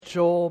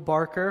Joel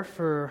Barker.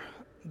 For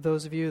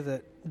those of you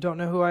that don't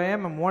know who I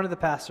am, I'm one of the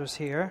pastors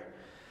here,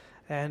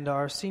 and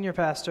our senior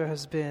pastor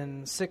has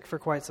been sick for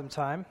quite some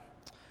time,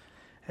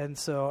 and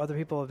so other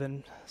people have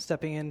been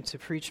stepping in to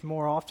preach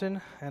more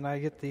often, and I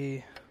get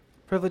the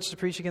privilege to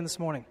preach again this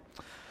morning.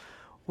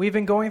 We've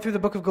been going through the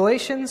book of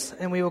Galatians,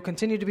 and we will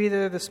continue to be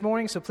there this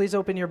morning, so please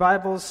open your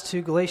Bibles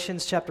to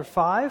Galatians chapter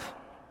 5.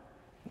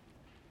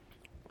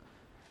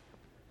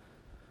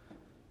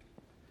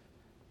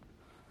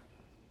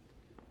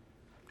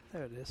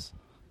 There it is.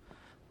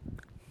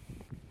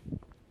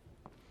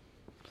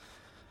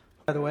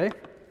 By the way,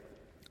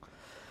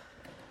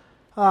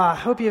 I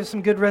hope you have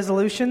some good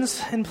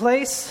resolutions in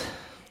place.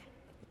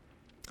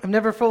 I've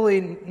never fully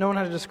known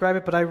how to describe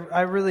it, but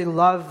I really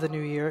love the new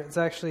year. It's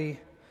actually,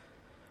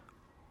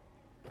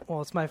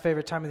 it's my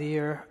favorite time of the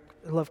year.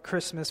 I love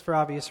Christmas for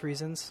obvious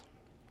reasons.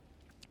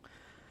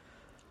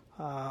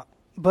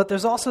 But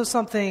there's also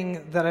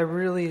something that I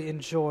really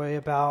enjoy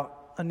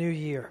about a new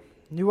year.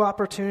 New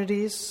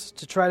opportunities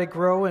to try to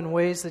grow in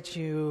ways that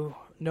you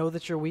know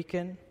that you're weak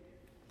in.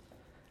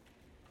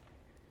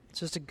 It's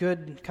just a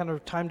good kind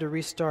of time to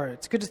restart.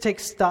 It's good to take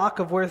stock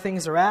of where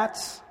things are at.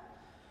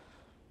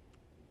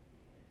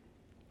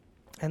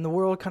 And the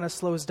world kind of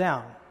slows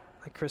down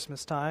at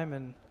Christmas time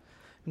and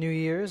New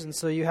Year's. And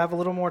so you have a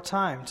little more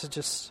time to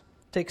just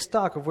take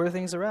stock of where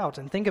things are at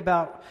and think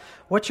about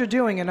what you're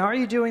doing and are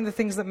you doing the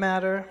things that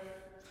matter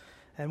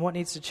and what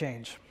needs to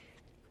change.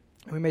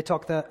 We may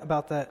talk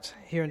about that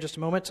here in just a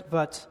moment,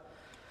 but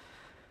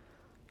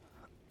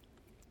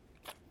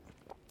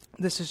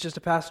this is just a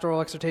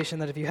pastoral exhortation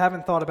that if you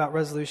haven't thought about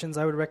resolutions,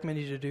 I would recommend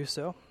you to do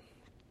so.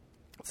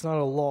 It's not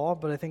a law,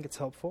 but I think it's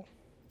helpful.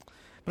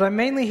 But I'm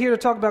mainly here to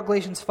talk about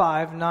Galatians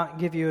 5, not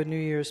give you a New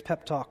Year's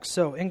pep talk.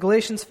 So in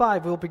Galatians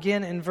 5, we'll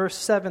begin in verse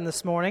 7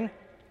 this morning,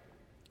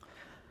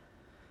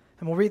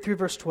 and we'll read through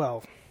verse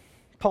 12.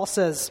 Paul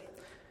says,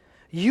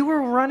 "You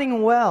were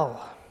running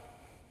well.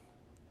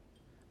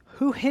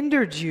 Who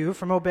hindered you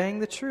from obeying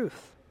the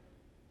truth?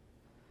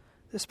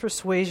 This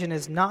persuasion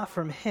is not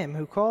from him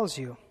who calls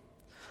you.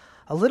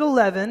 A little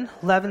leaven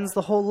leavens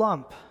the whole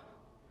lump.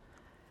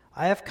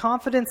 I have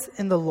confidence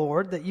in the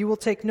Lord that you will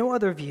take no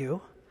other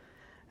view,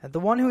 and the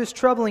one who is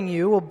troubling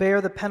you will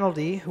bear the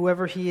penalty,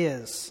 whoever he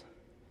is.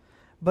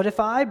 But if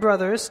I,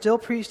 brothers, still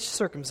preach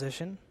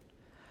circumcision,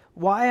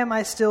 why am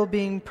I still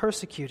being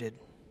persecuted?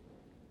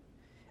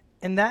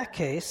 In that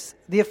case,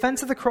 the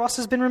offense of the cross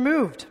has been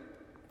removed.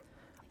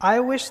 I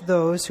wish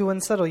those who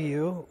unsettle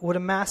you would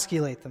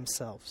emasculate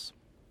themselves."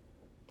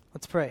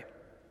 Let's pray.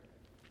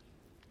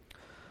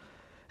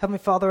 Heavenly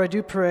Father, I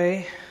do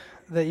pray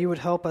that you would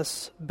help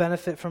us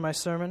benefit from my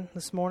sermon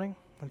this morning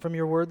and from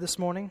your word this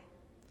morning.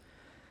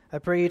 I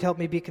pray you'd help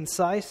me be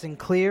concise and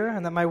clear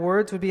and that my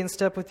words would be in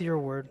step with your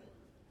word.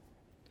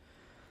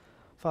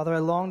 Father, I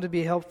long to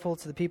be helpful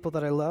to the people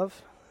that I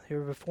love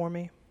here before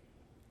me.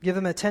 Give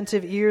them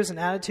attentive ears and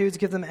attitudes.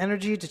 Give them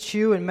energy to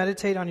chew and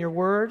meditate on your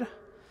word.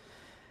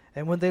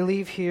 And when they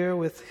leave here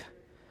with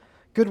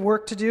good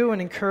work to do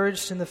and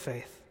encouraged in the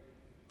faith.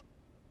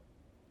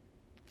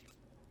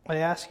 I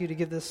ask you to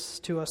give this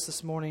to us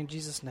this morning in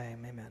Jesus'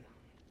 name. Amen.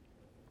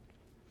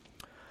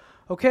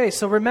 Okay,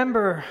 so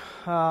remember,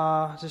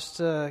 just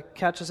to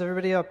catch us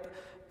everybody up,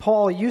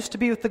 Paul used to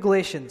be with the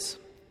Galatians.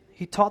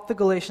 He taught the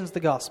Galatians the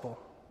gospel.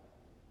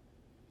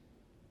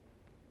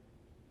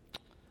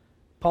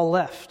 Paul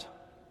left,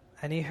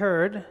 and he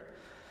heard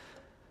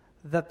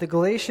that the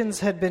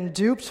Galatians had been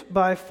duped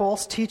by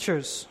false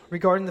teachers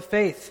regarding the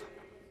faith.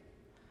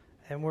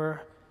 And we're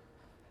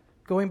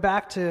going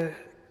back to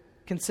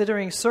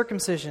considering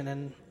circumcision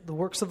and the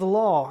works of the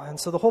law. And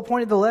so the whole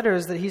point of the letter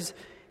is that he's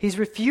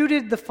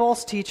refuted the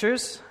false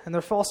teachers and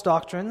their false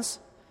doctrines.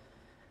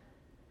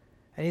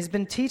 And he's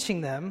been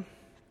teaching them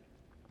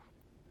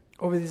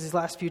over these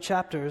last few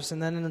chapters.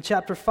 And then in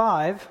chapter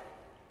 5,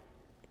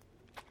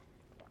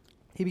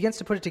 he begins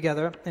to put it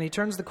together and he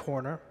turns the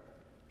corner.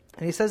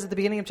 And he says at the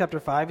beginning of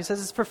chapter 5, he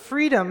says, it's for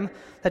freedom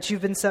that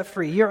you've been set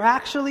free. You're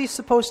actually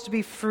supposed to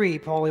be free,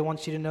 Paul. He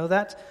wants you to know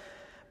that.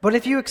 But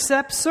if you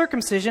accept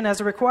circumcision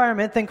as a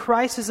requirement, then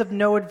Christ is of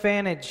no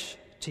advantage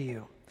to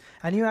you.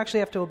 And you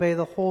actually have to obey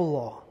the whole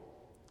law.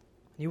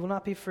 You will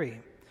not be free.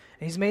 And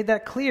he's made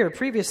that clear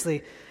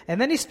previously. And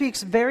then he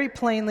speaks very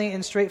plainly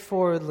and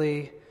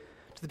straightforwardly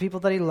to the people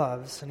that he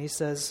loves. And he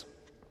says,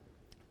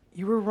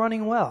 you were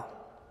running well.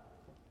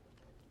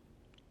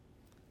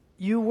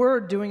 You were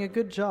doing a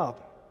good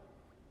job.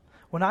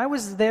 When I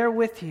was there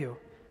with you,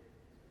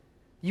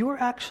 you were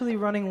actually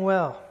running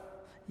well.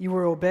 You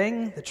were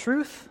obeying the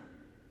truth.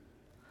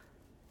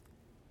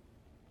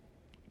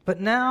 But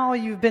now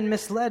you've been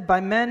misled by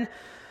men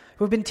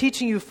who have been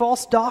teaching you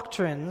false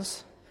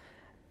doctrines,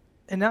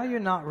 and now you're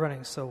not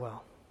running so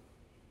well.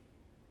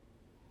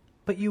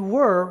 But you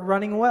were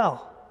running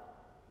well.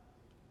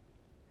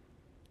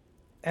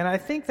 And I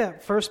think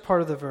that first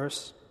part of the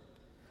verse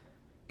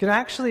can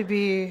actually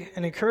be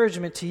an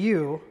encouragement to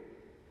you,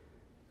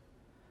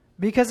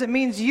 because it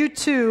means you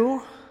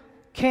too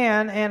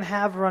can and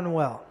have run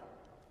well.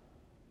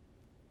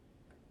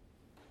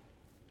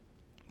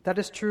 That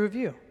is true of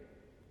you.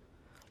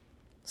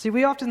 See,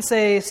 we often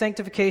say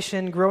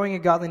sanctification, growing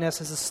in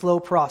godliness, is a slow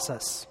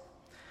process.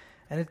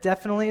 And it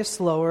definitely is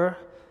slower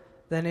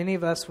than any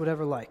of us would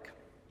ever like.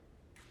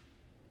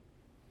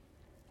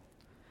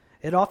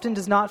 It often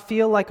does not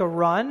feel like a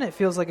run, it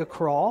feels like a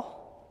crawl.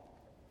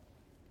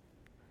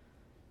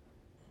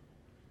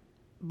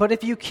 But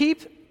if you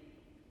keep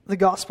the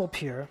gospel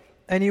pure,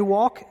 and you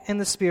walk in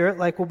the Spirit,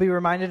 like we'll be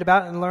reminded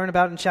about and learn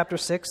about in chapter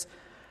 6,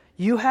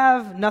 you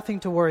have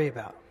nothing to worry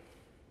about.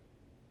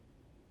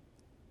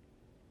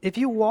 If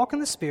you walk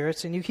in the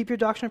Spirit and you keep your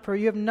doctrine pure,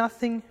 you have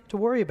nothing to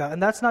worry about.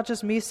 And that's not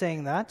just me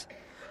saying that.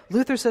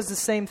 Luther says the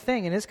same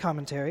thing in his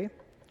commentary.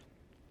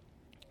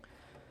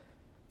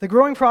 The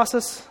growing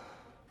process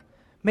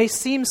may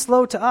seem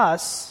slow to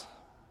us,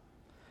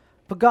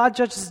 but God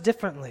judges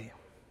differently.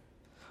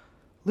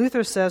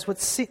 Luther says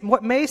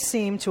what may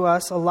seem to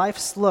us a life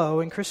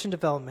slow in Christian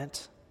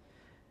development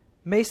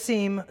may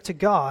seem to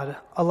God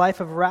a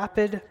life of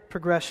rapid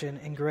progression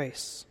in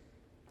grace.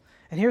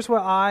 And here's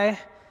what I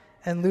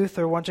and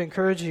Luther want to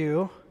encourage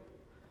you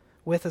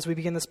with as we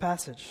begin this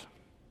passage.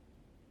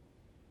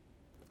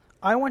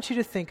 I want you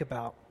to think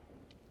about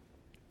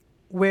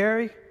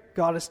where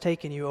God has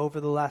taken you over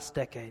the last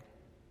decade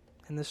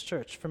in this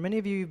church. For many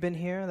of you, you've been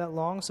here that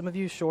long, some of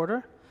you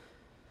shorter.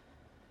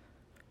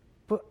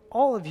 But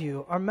all of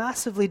you are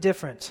massively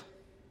different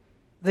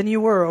than you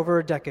were over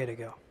a decade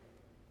ago.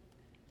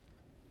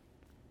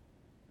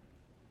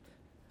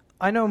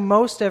 I know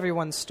most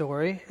everyone's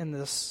story in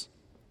this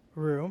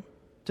room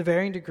to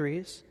varying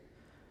degrees,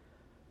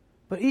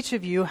 but each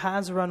of you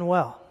has run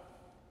well.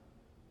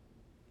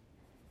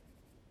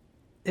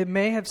 It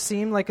may have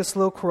seemed like a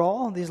slow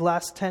crawl these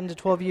last 10 to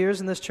 12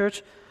 years in this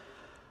church,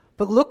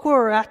 but look where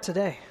we're at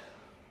today.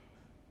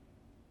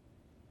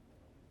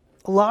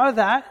 A lot of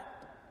that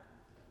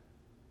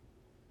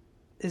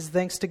is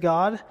thanks to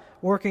God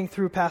working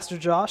through Pastor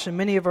Josh in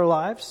many of our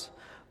lives,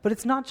 but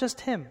it's not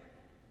just him.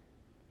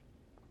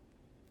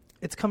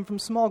 It's come from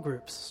small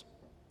groups,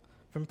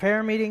 from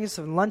prayer meetings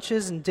and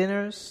lunches and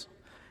dinners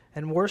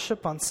and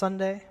worship on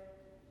Sunday,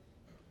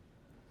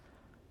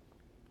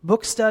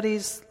 book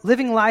studies,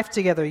 living life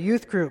together,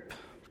 youth group,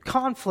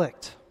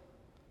 conflict,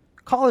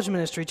 college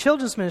ministry,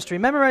 children's ministry,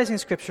 memorizing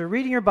scripture,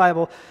 reading your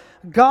Bible.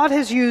 God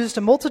has used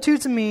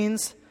multitudes of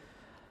means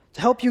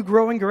to help you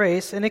grow in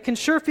grace, and it can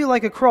sure feel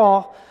like a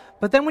crawl,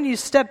 but then when you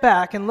step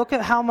back and look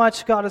at how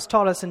much God has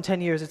taught us in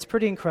 10 years, it's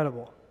pretty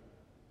incredible.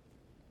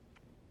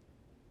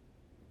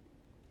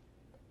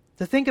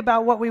 To think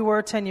about what we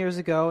were 10 years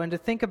ago and to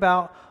think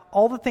about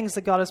all the things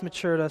that God has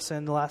matured us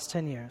in the last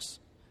 10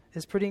 years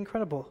is pretty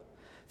incredible.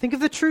 Think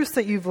of the truths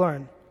that you've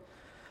learned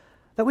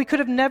that we could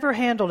have never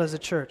handled as a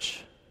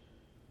church.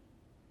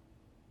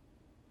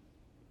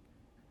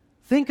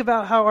 Think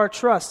about how our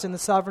trust in the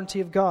sovereignty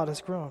of God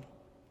has grown.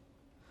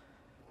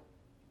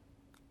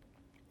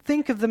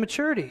 Think of the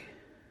maturity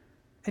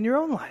in your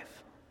own life.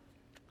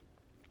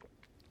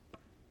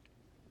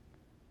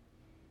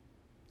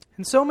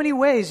 In so many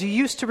ways, you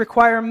used to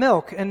require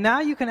milk, and now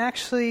you can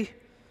actually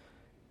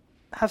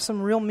have some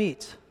real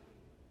meat.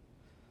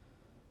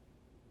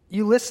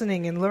 You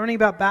listening and learning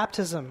about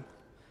baptism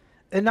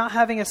and not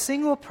having a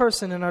single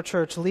person in our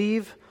church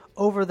leave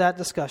over that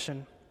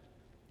discussion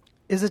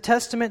is a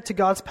testament to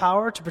God's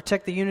power to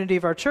protect the unity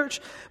of our church,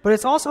 but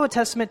it's also a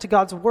testament to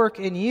God's work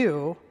in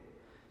you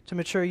to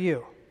mature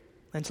you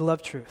and to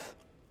love truth.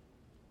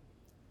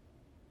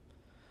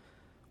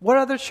 What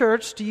other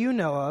church do you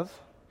know of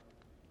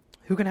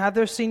who can have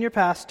their senior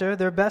pastor,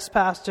 their best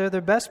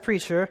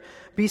preacher,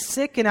 be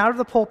sick and out of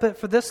the pulpit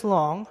for this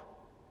long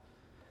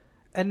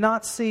and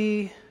not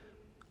see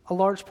a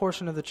large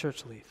portion of the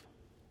church leave?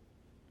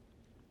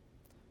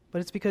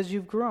 But it's because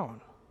you've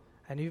grown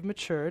and you've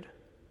matured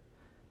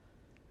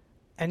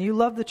and you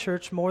love the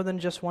church more than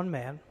just one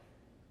man.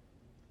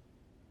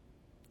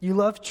 You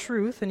love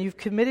truth, and you've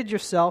committed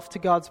yourself to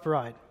God's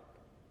bride.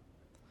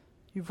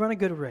 You've run a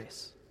good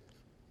race.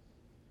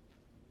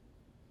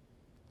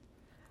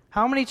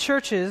 How many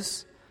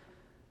churches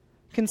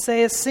can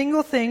say a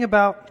single thing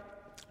about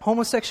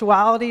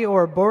homosexuality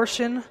or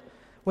abortion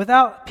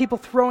without people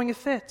throwing a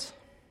fit?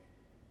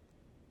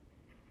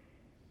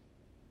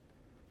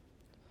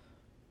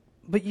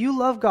 But you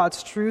love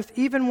God's truth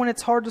even when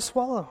it's hard to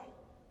swallow.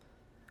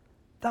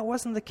 That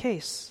wasn't the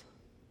case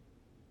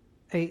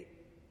 8,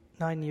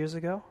 9 years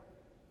ago.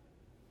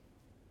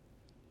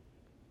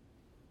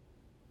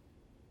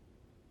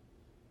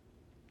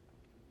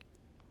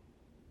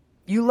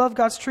 You love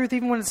God's truth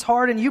even when it's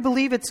hard, and you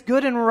believe it's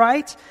good and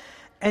right,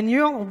 and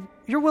you're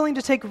willing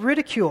to take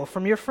ridicule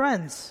from your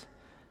friends,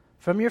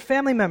 from your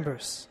family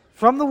members,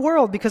 from the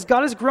world, because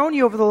God has grown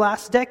you over the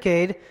last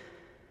decade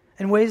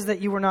in ways that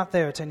you were not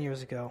there 10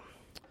 years ago.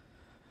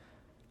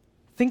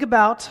 Think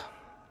about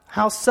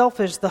how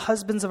selfish the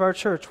husbands of our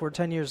church were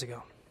 10 years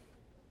ago.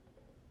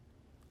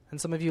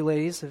 And some of you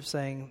ladies are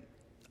saying,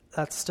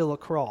 that's still a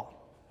crawl.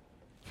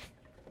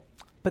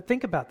 But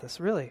think about this,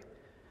 really.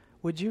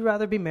 Would you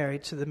rather be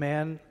married to the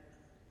man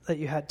that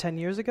you had 10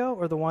 years ago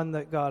or the one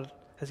that God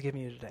has given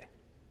you today?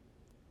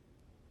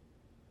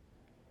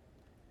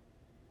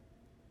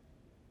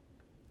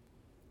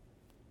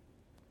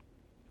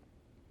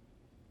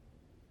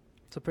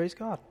 So praise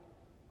God.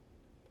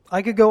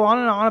 I could go on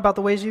and on about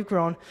the ways you've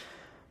grown,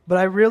 but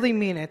I really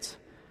mean it.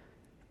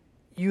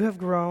 You have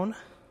grown.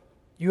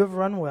 You have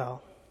run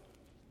well.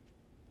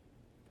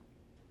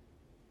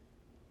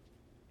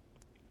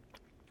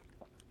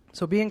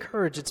 So be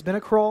encouraged. It's been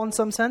a crawl in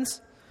some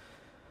sense,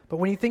 but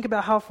when you think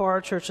about how far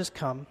our church has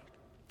come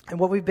and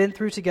what we've been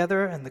through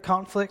together and the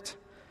conflict,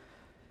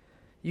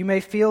 you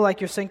may feel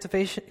like your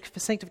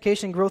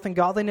sanctification, growth, and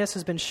godliness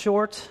has been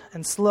short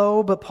and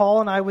slow, but Paul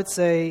and I would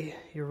say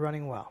you're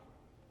running well.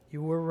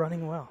 You were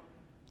running well.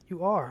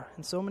 You are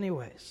in so many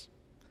ways.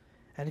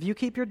 And if you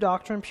keep your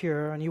doctrine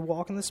pure and you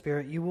walk in the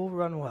Spirit, you will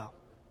run well.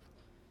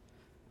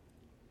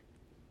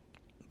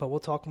 But we'll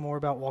talk more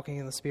about walking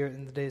in the Spirit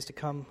in the days to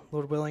come,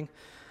 Lord willing.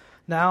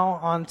 Now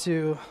on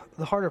to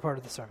the harder part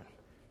of the sermon.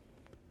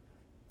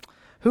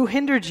 Who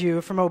hindered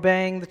you from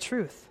obeying the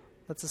truth?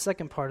 That's the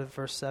second part of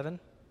verse 7.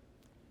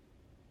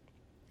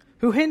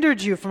 Who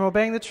hindered you from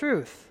obeying the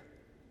truth?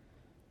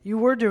 You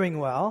were doing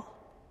well.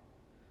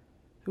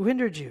 Who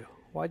hindered you?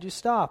 Why'd you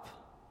stop?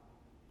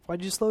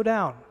 Why'd you slow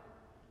down?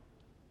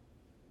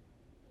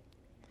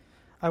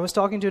 I was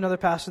talking to another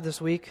pastor this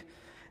week,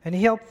 and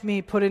he helped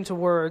me put into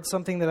words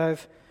something that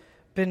I've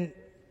been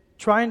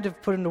trying to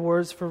put into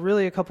words for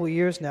really a couple of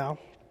years now.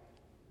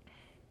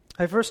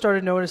 I first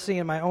started noticing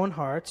in my own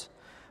heart,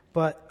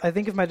 but I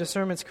think if my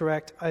discernment's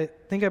correct, I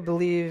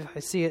believe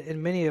I see it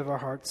in many of our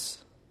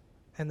hearts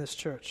in this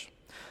church.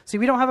 See,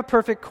 we don't have a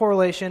perfect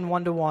correlation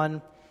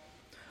one-to-one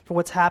for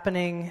what's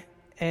happening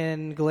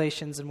in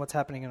Galatians and what's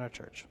happening in our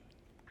church.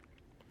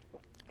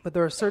 But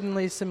there are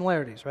certainly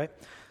similarities, right?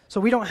 So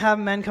we don't have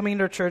men coming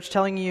into our church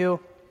telling you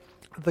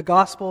the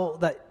gospel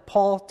that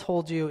Paul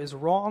told you is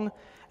wrong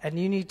and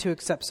you need to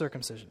accept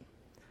circumcision.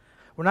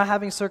 We're not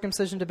having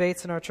circumcision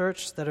debates in our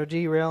church that are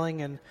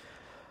derailing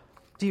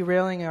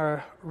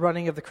our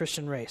running of the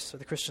Christian race or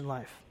the Christian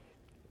life.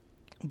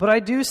 But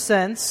I do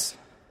sense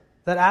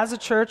that as a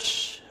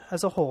church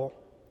as a whole,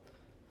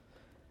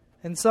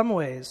 in some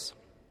ways,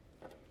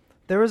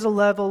 there is a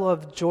level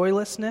of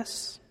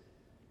joylessness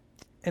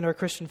in our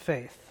Christian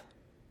faith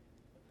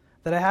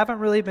that I haven't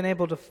really been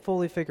able to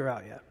fully figure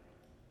out yet.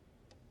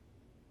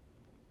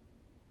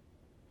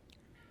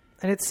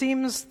 And it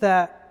seems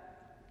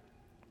that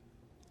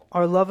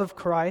our love of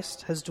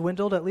Christ has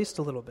dwindled at least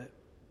a little bit.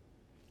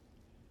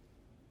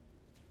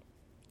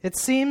 It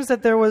seems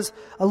that there was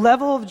a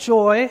level of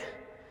joy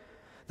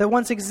that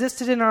once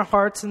existed in our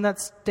hearts, and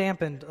that's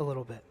dampened a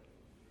little bit.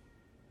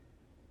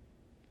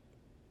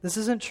 This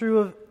isn't true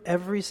of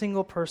every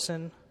single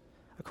person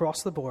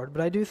across the board,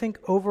 but I do think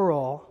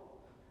overall,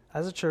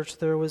 as a church,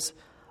 there was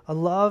a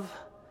love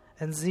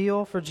and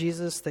zeal for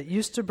Jesus that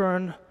used to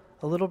burn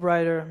a little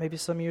brighter maybe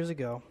some years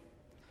ago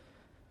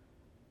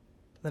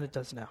than it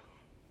does now.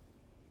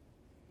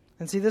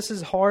 And see, this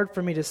is hard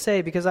for me to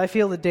say because I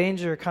feel the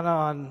danger kind of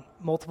on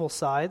multiple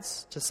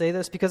sides to say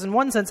this, because in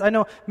one sense, I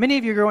know many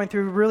of you are going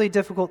through really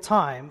difficult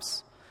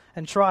times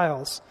and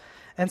trials.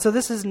 And so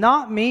this is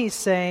not me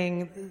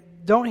saying,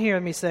 don't hear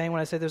me saying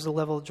when I say there's a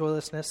level of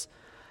joylessness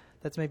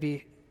that's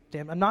maybe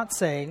damn. I'm not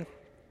saying,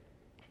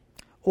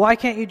 why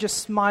can't you just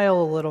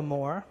smile a little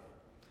more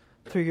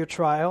through your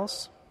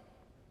trials?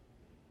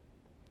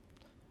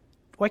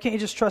 Why can't you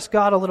just trust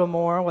God a little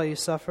more while you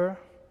suffer?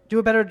 Do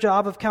a better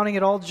job of counting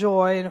it all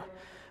joy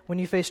when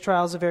you face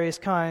trials of various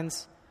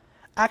kinds.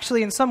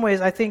 Actually, in some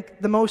ways, I think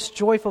the most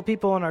joyful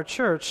people in our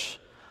church,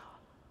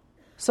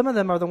 some of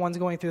them are the ones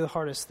going through the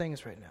hardest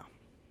things right now.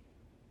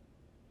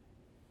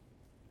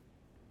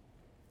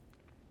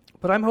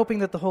 But I'm hoping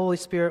that the Holy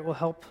Spirit will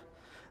help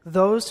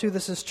those who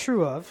this is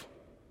true of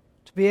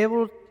to be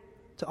able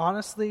to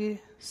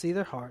honestly see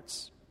their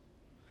hearts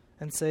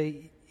and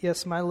say,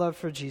 yes, my love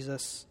for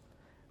Jesus,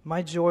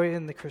 my joy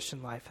in the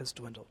Christian life has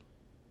dwindled.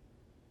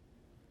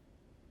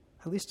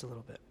 At least a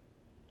little bit.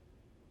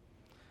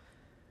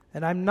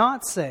 And I'm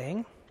not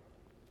saying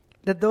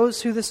that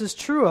those who this is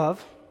true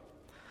of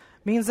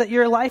means that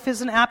your life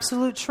is an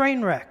absolute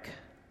train wreck.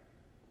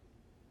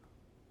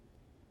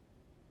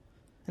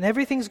 And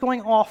everything's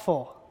going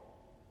awful.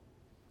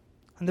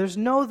 And there's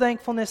no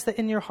thankfulness that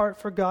in your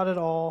heart for God at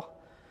all.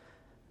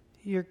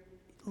 Your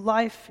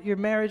life, your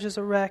marriage is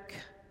a wreck.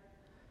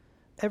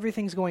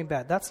 Everything's going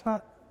bad. That's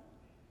not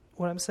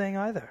what I'm saying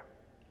either.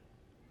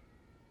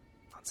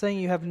 I'm not saying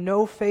you have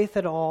no faith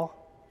at all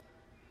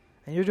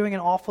and you're doing an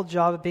awful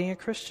job of being a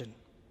Christian.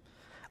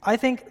 I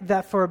think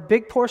that for a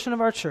big portion of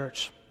our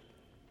church,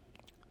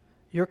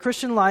 your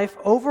Christian life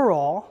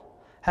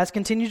overall has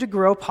continued to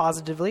grow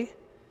positively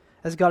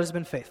as God has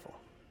been faithful.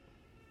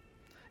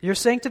 Your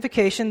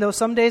sanctification, though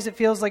some days it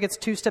feels like it's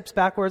 2 steps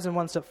backwards and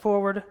 1 step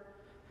forward,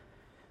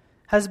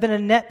 has been a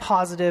net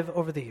positive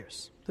over the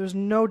years. There's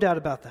no doubt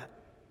about that.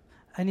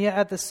 And yet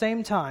at the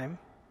same time,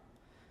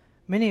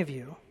 many of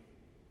you,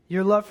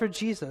 your love for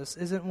Jesus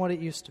isn't what it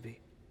used to be.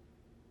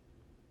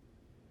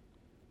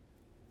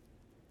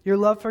 Your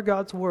love for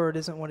God's word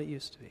isn't what it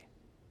used to be.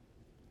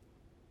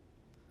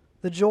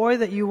 The joy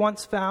that you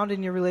once found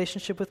in your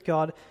relationship with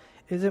God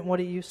isn't what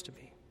it used to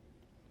be.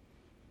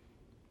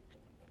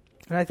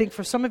 And I think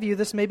for some of you,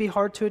 this may be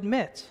hard to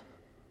admit.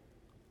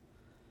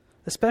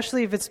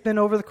 especially if it's been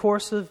over the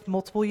course of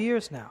multiple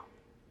years now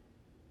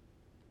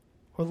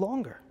or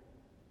longer.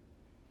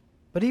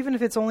 But even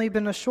if it's only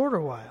been a shorter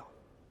while,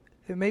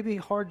 it may be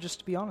hard just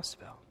to be honest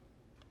about.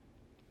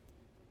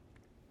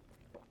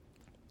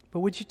 But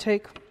would you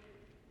take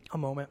a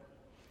moment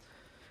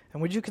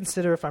and would you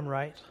consider if I'm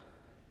right?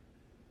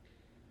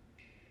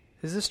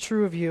 Is this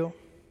true of you?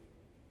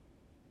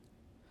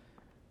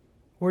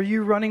 Were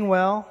you running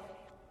well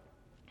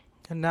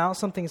and now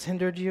something's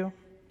hindered you?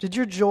 Did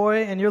your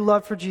joy and your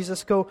love for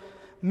Jesus go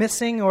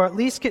missing or at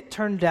least get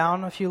turned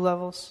down a few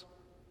levels?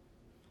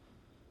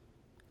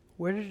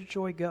 Where did your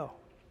joy go?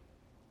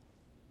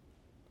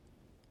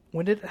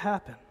 When did it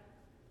happen?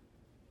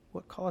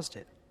 What caused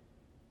it?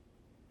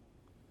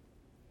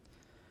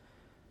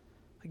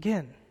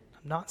 Again,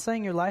 I'm not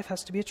saying your life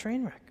has to be a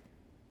train wreck.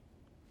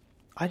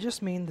 I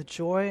just mean the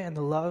joy and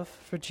the love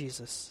for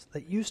Jesus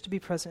that used to be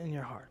present in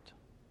your heart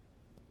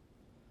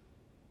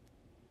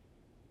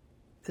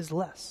is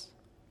less.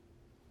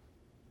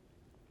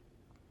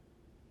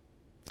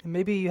 And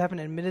maybe you haven't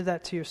admitted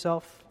that to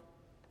yourself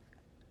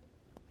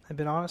and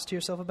been honest to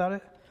yourself about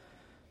it,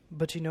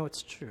 but you know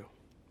it's true.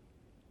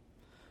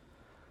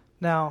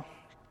 Now,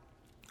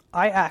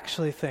 I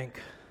actually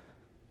think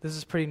this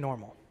is pretty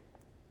normal.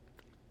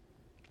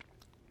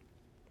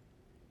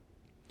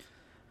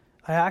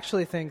 I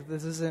actually think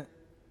this isn't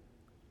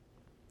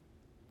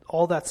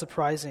all that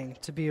surprising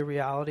to be a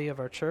reality of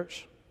our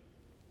church.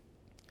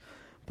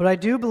 But I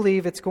do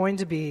believe it's going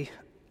to be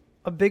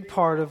a big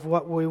part of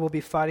what we will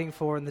be fighting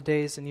for in the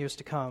days and years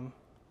to come,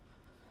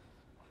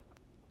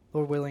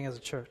 Lord willing, as a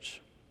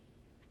church.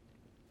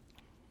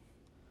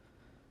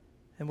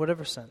 In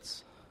whatever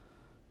sense.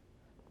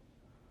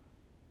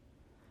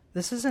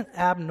 This isn't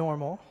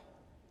abnormal,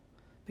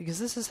 because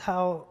this is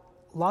how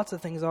lots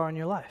of things are in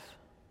your life.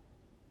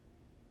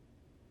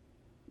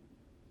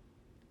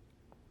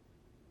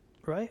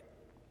 Right?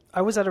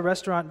 I was at a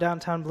restaurant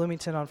downtown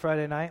Bloomington on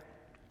Friday night,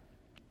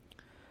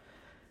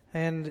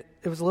 and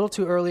it was a little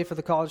too early for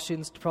the college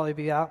students to probably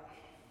be out,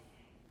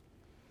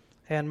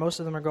 and most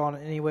of them are gone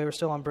anyway. We're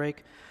still on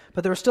break,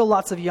 but there were still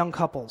lots of young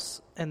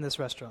couples in this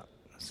restaurant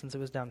since it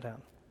was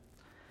downtown.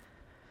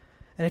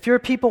 And if you're a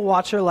people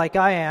watcher like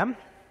I am,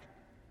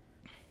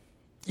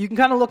 you can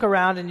kind of look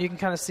around and you can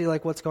kind of see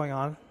like what's going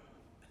on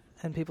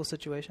in people's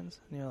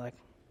situations, and you're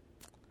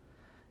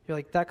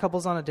like that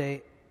couple's on a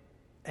date.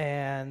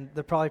 And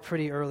they're probably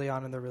pretty early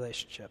on in their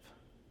relationship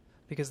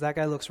because that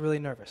guy looks really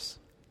nervous.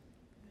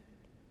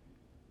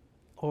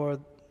 Or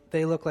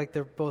they look like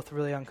they're both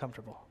really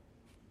uncomfortable.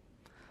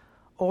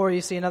 Or you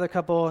see another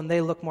couple and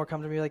they look more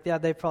comfortable. You're like, yeah,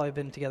 they've probably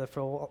been together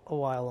for a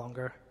while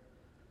longer.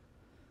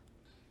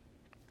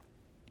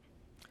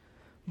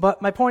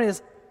 But my point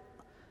is,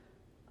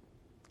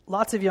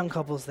 lots of young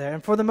couples there.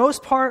 And for the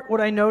most part, what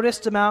I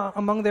noticed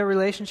among their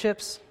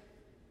relationships,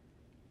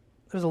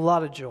 there's a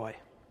lot of joy.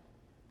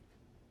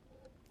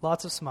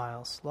 Lots of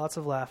smiles, lots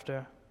of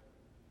laughter.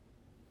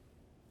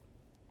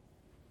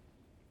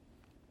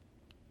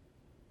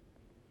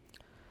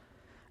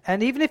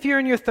 And even if you're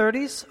in your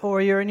 30s or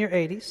you're in your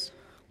 80s,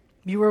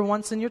 you were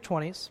once in your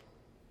 20s,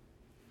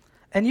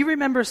 and you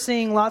remember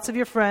seeing lots of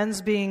your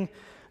friends being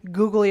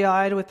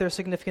googly-eyed with their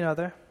significant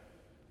other.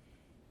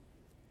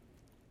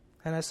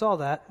 And I saw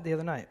that the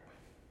other night.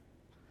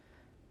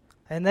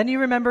 And then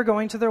you remember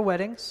going to their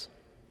weddings.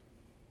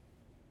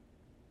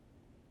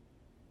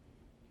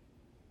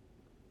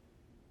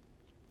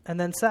 And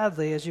then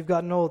sadly, as you've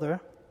gotten older,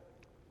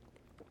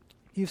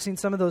 you've seen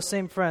some of those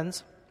same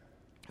friends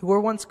who were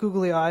once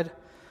googly-eyed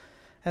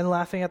and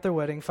laughing at their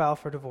wedding file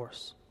for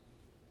divorce.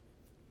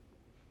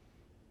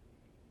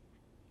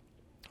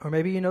 Or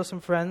maybe you know some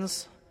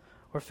friends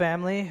or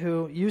family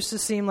who used to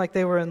seem like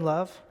they were in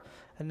love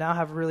and now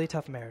have really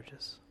tough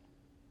marriages.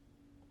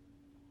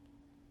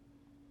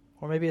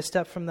 Or maybe a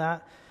step from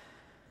that,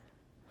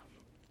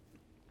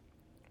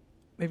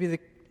 maybe the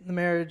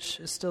marriage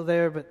is still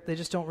there, but they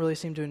just don't really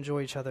seem to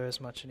enjoy each other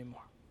as much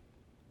anymore.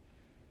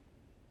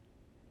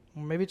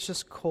 Or maybe it's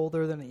just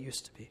colder than it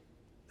used to be.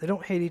 They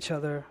don't hate each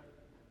other,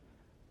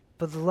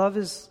 but the love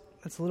it's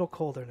a little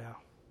colder now.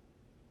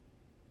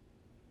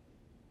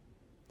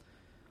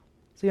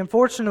 See,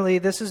 unfortunately,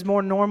 this is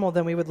more normal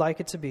than we would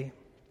like it to be.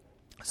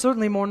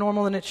 Certainly more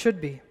normal than it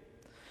should be.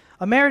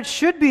 A marriage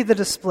should be the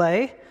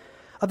display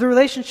of the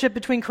relationship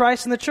between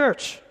Christ and the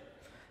church.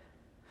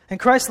 And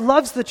Christ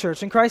loves the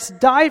church, and Christ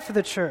died for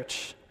the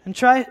church, and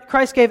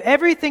Christ gave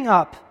everything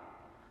up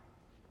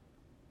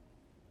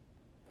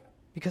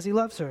because he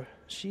loves her.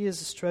 She is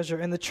his treasure,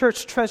 and the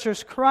church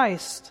treasures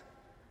Christ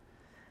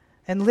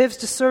and lives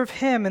to serve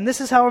him. And this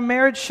is how a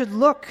marriage should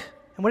look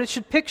and what it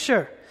should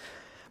picture.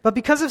 But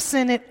because of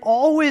sin, it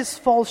always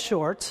falls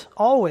short,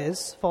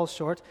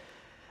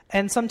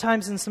 and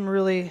sometimes in some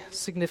really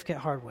significant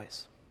hard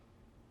ways.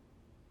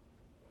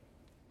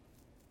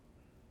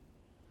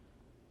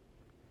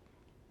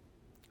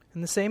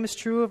 And the same is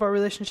true of our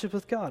relationship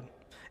with God.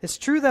 It's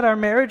true that our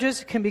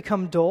marriages can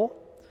become dull,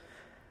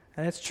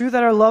 and it's true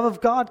that our love of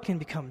God can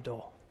become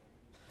dull.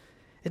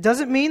 It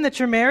doesn't mean that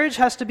your marriage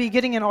has to be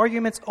getting in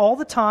arguments all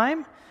the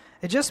time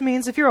It just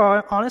means, if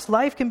you're honest,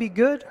 life can be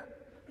good,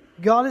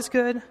 God is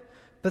good,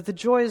 but the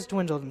joy is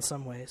dwindled in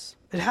some ways.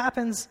 It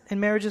happens in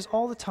marriages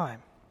all the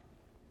time.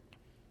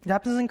 It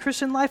happens in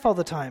Christian life all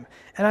the time.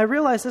 And I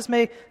realize this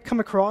may come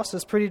across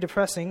as pretty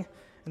depressing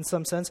in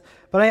some sense,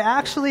 but I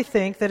actually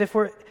think that if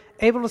we're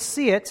able to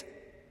see it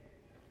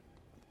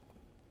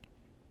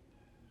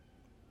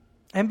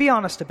and be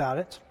honest about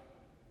it,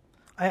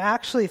 I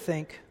actually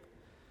think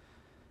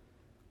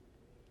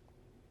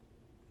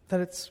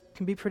that it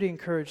can be pretty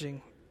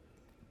encouraging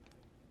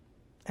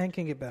and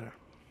can get better.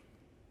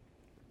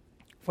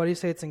 Why do you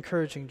say it's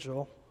encouraging,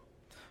 Joel?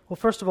 Well,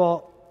 first of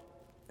all,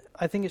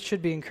 I think it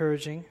should be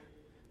encouraging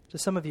to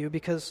some of you,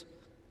 because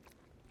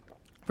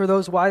for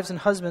those wives and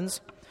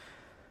husbands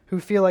who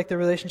feel like their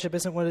relationship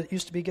isn't what it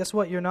used to be, guess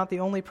what? You're not the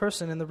only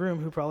person in the room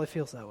who probably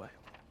feels that way.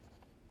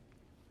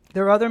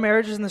 There are other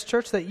marriages in this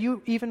church that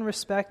you even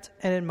respect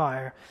and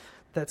admire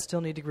that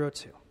still need to grow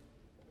too.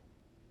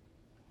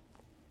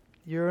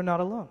 You're not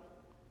alone.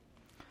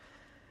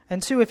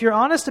 And two, if you're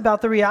honest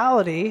about the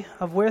reality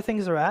of where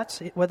things are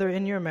at, whether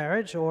in your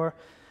marriage or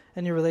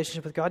in your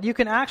relationship with God, you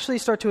can actually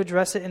start to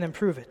address it and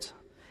improve it.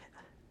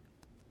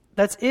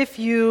 That's if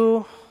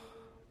you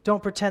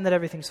don't pretend that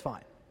everything's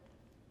fine.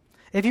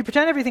 If you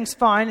pretend everything's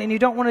fine and you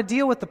don't want to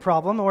deal with the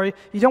problem, or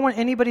you don't want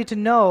anybody to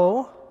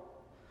know,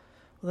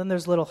 well, then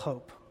there's little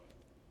hope.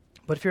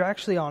 But if you're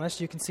actually honest,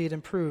 you can see it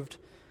improved.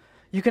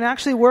 You can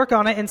actually work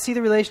on it and see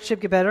the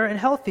relationship get better and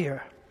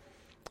healthier.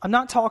 I'm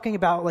not talking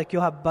about like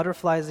you'll have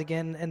butterflies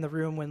again in the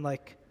room when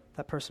like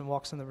that person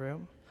walks in the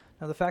room.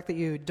 Now, the fact that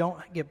you don't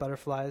get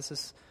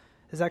butterflies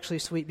is actually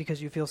sweet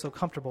because you feel so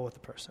comfortable with the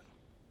person.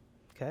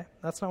 Okay?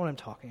 That's not what I'm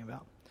talking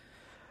about.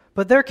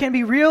 But there can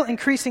be real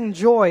increasing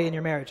joy in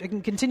your marriage. It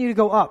can continue to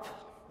go up.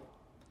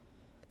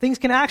 Things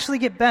can actually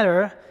get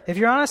better if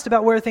you're honest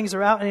about where things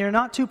are at and you're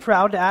not too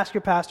proud to ask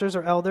your pastors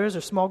or elders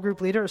or small group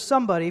leader or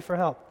somebody for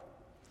help.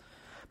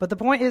 But the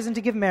point isn't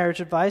to give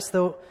marriage advice,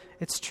 though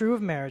it's true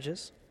of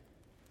marriages.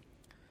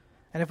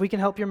 And if we can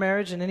help your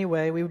marriage in any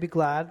way, we would be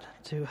glad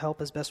to help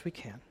as best we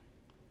can.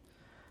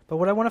 But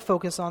what I want to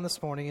focus on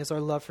this morning is our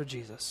love for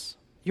Jesus.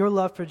 Your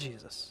love for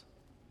Jesus.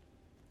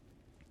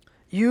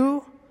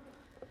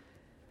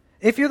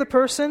 If you're the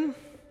person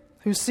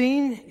who's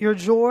seen your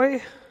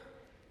joy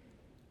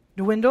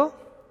dwindle,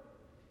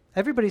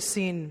 everybody's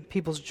seen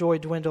people's joy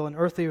dwindle in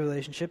earthly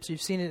relationships.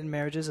 You've seen it in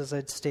marriages, as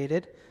I'd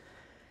stated.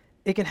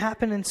 It can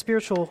happen in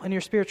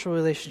your spiritual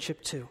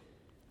relationship too.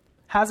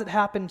 Has it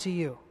happened to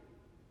you?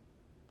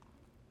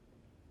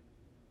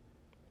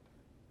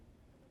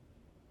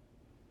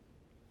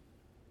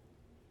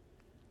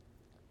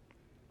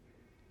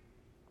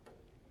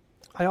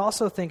 I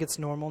also think it's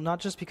normal, not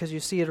just because you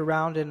see it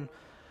around in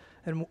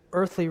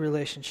earthly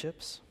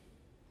relationships,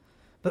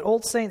 but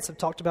old saints have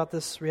talked about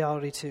this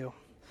reality too.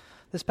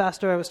 This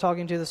pastor I was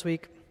talking to this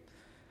week,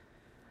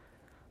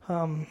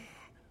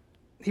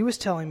 he was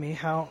telling me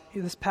how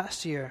this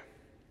past year,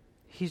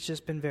 he's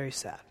just been very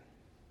sad.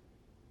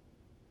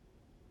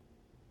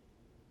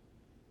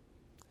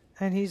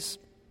 And he's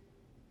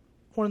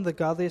one of the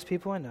godliest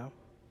people I know.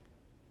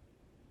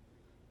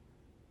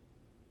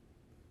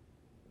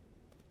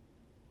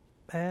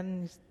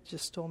 And he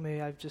just told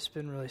me, I've just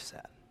been really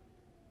sad.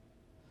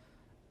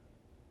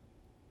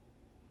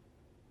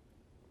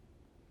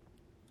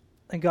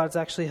 And God's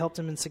actually helped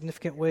him in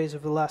significant ways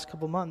over the last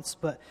couple months,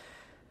 but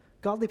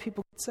godly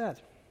people get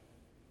sad.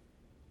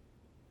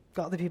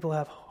 Godly people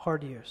have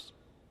hard years.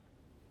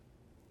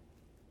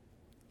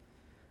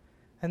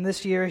 And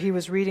this year he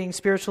was reading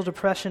Spiritual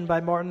Depression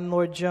by Martin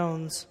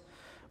Lloyd-Jones,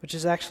 which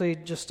is actually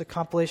just a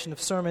compilation of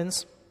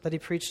sermons that he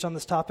preached on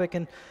this topic.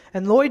 And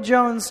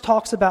Lloyd-Jones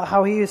talks about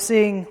how he is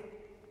seeing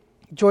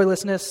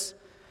joylessness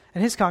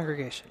in his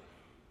congregation.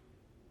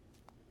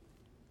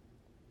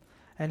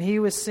 And he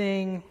was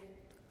seeing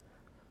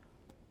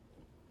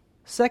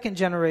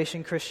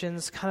second-generation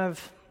Christians kind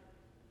of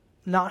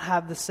not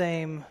have the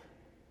same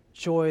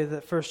joy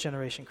that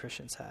first-generation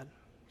Christians had.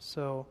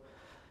 So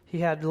he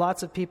had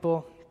lots of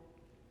people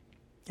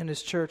in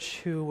his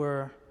church who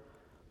were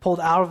pulled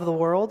out of the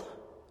world,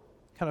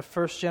 kind of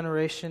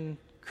first-generation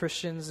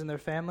Christians in their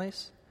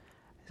families.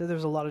 He said there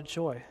was a lot of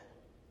joy.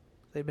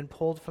 They'd been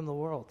pulled from the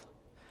world.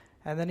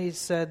 And then he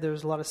said there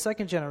was a lot of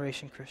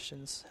second-generation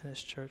Christians in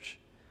his church.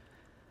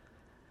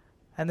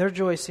 And their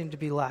joy seemed to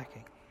be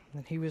lacking.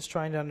 And he was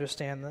trying to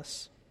understand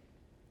this.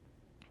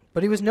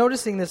 But he was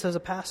noticing this as a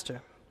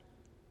pastor.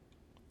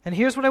 And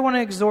here's what I want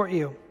to exhort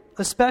you,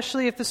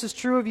 especially if this is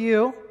true of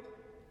you,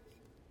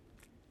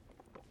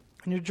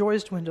 and your joy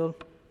is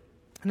dwindled,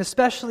 and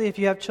especially if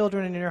you have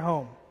children in your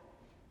home.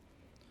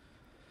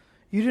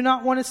 You do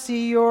not want to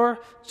see your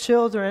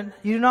children,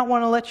 you do not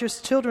want to let your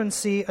children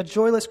see a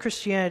joyless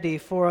Christianity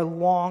for a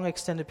long,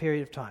 extended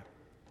period of time.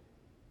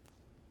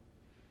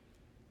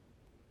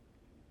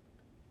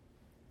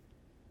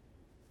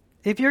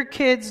 If your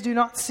kids do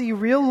not see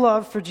real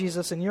love for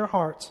Jesus in your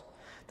heart,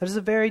 that is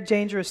a very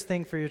dangerous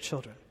thing for your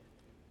children.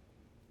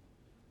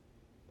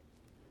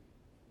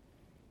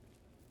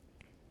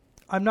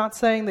 I'm not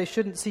saying they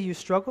shouldn't see you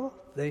struggle.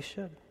 They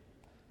should.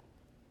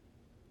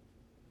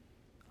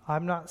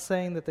 I'm not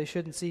saying that they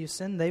shouldn't see you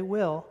sin. They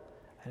will,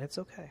 and it's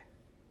okay.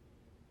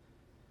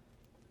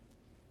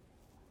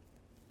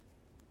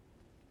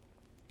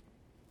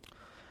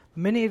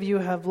 Many of you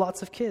have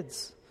lots of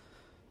kids,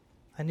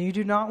 and you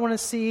do not want to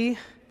see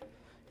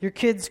your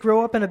kids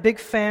grow up in a big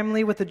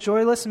family with a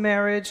joyless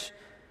marriage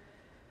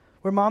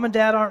where mom and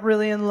dad aren't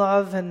really in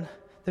love and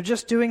they're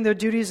just doing their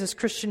duties as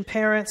Christian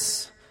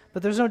parents,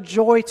 but there's no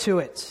joy to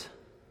it.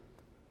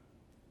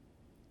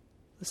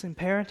 Listen,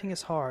 parenting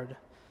is hard.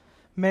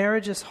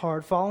 Marriage is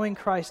hard. Following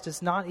Christ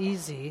is not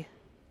easy.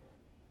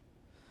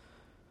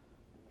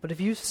 But if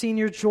you've seen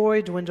your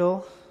joy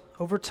dwindle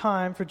over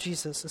time for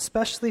Jesus,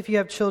 especially if you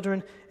have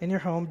children in your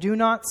home, do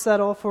not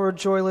settle for a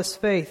joyless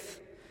faith.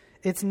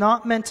 It's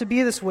not meant to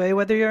be this way,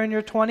 whether you're in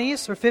your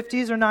 20s or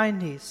 50s or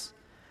 90s.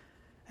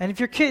 And if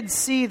your kids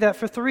see that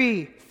for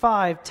 3,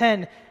 5,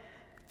 10,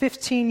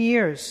 15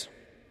 years,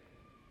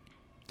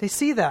 they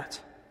see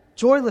that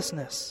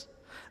joylessness,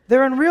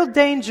 they're in real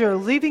danger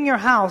of leaving your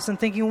house and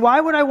thinking,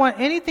 why would I want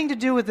anything to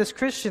do with this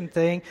Christian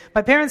thing?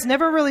 My parents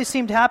never really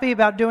seemed happy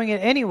about doing it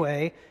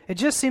anyway. It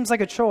just seems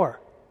like a chore.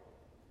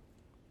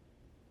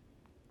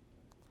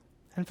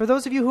 And for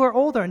those of you who are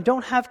older and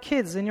don't have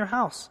kids in your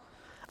house,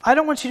 I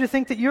don't want you to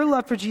think that your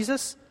love for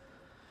Jesus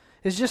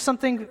is just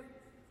something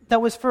that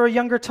was for a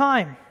younger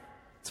time.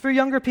 It's for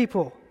younger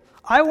people.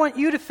 I want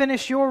you to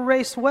finish your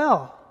race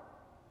well.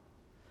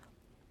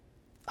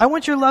 I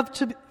want your love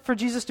for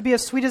Jesus to be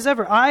as sweet as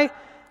ever. I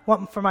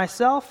want for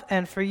myself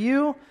and for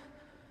you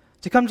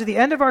to come to the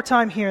end of our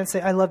time here and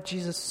say, I love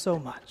Jesus so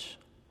much.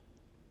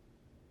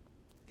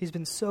 He's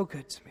been so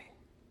good to me,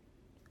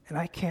 and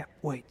I can't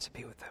wait to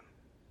be with him.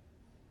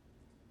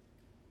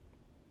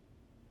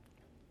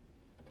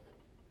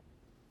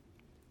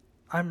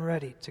 I'm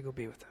ready to go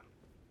be with him.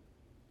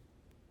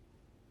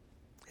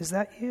 Is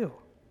that you?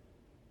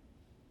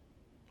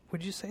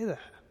 Would you say that?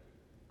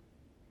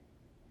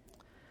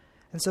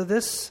 And so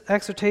this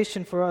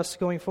exhortation for us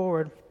going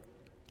forward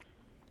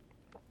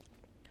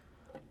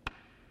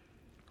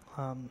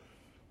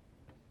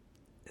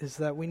is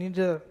that we need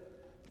to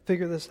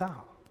figure this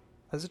out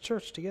as a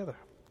church together.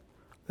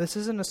 This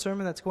isn't a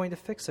sermon that's going to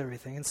fix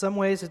everything. In some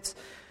ways, it's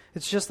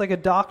just like a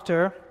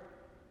doctor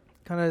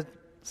kind of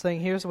saying,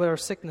 here's what our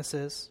sickness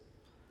is.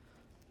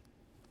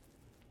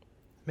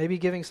 Maybe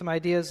giving some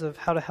ideas of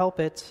how to help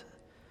it,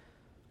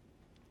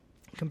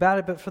 combat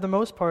it, but for the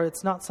most part,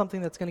 it's not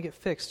something that's going to get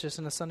fixed just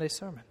in a Sunday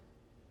sermon.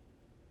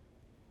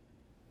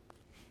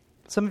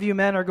 Some of you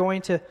men are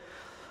going to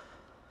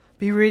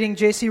be reading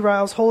J.C.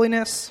 Ryle's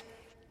Holiness,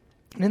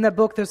 and in that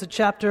book there's a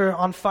chapter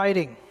on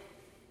fighting,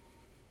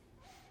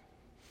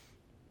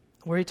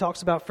 where he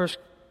talks about 1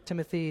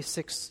 Timothy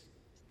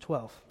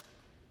 6:12.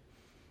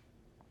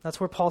 That's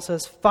where Paul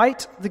says,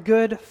 fight the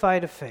good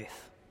fight of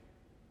faith.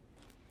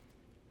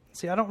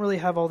 See, I don't really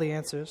have all the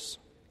answers.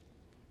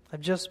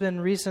 I've just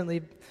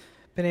recently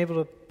been able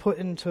to put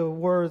into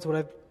words what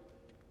I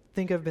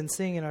think I've been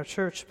seeing in our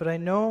church, but I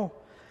know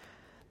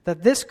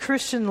that this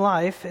Christian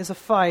life is a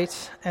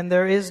fight, and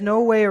there is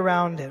no way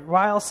around it.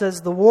 Ryle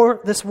says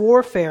this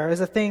warfare is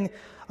a thing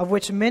of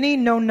which many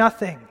know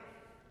nothing.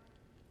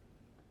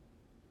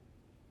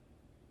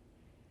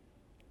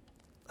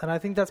 And I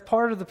think that's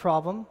part of the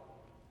problem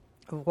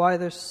of why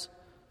there's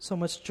so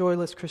much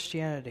joyless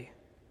Christianity.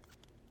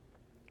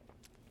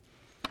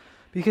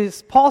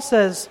 Because Paul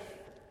says,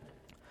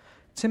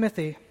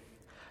 Timothy,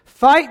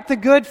 fight the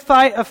good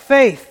fight of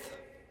faith.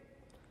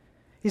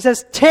 He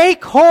says,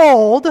 take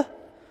hold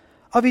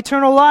of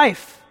eternal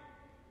life.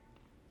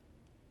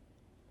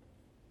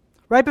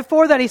 Right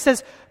before that, he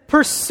says,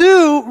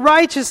 pursue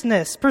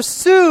righteousness,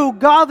 pursue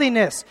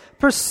godliness,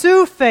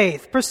 pursue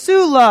faith,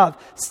 pursue love,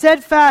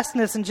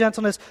 steadfastness, and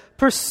gentleness.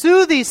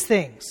 Pursue these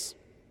things.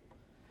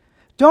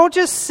 Don't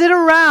just sit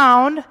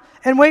around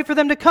and wait for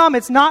them to come.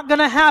 It's not going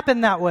to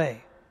happen that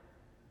way.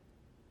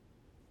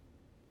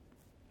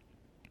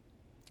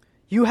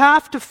 You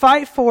have to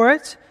fight for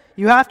it.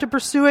 You have to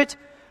pursue it.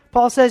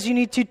 Paul says you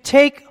need to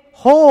take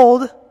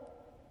hold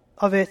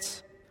of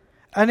it.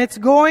 And it's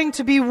going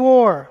to be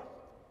war.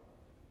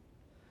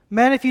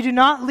 Men, if you do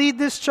not lead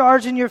this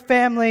charge in your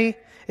family,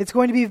 it's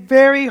going to be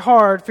very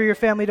hard for your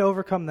family to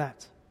overcome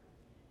that.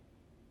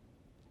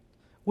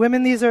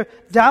 Women, these are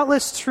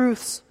doubtless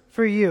truths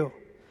for you.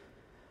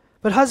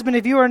 But husband,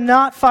 if you are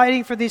not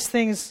fighting for these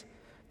things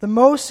the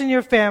most in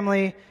your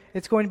family,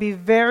 it's going to be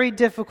very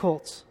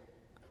difficult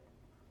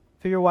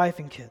for your wife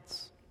and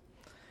kids.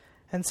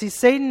 And see,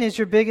 Satan is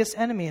your biggest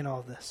enemy in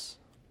all this.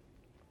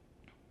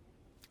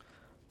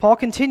 Paul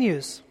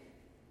continues.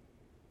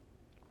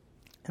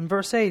 In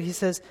verse 8, he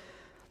says,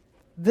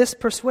 this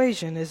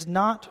persuasion is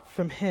not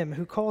from him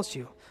who calls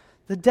you.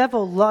 The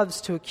devil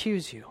loves to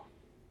accuse you.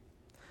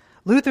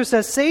 Luther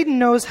says, Satan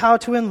knows how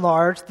to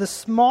enlarge the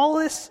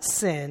smallest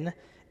sin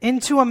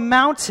into a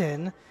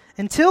mountain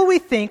until we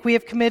think we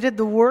have committed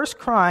the worst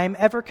crime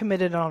ever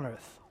committed on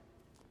earth.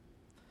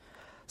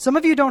 Some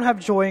of you don't have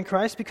joy in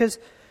Christ because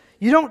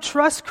you don't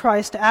trust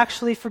Christ to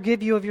actually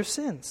forgive you of your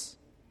sins.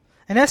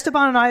 And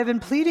Esteban and I have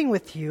been pleading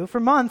with you for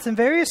months in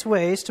various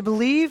ways to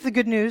believe the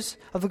good news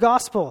of the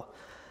gospel,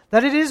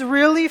 That it is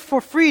really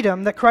for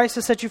freedom that Christ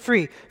has set you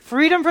free.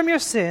 Freedom from your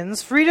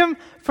sins, freedom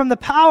from the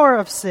power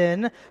of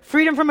sin,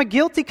 freedom from a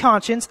guilty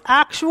conscience,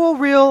 actual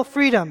real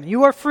freedom.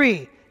 You are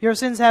free. Your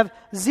sins have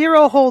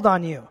zero hold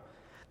on you.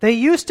 They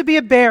used to be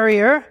a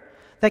barrier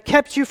that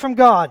kept you from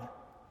God.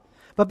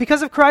 But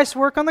because of Christ's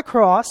work on the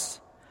cross,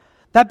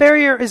 that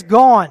barrier is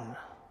gone.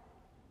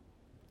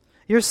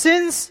 Your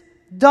sin's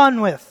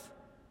done with.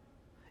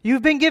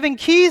 You've been given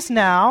keys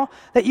now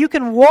that you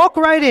can walk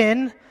right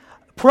in,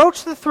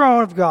 approach the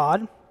throne of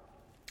God,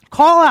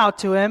 call out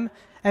to Him,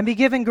 and be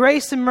given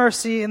grace and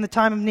mercy in the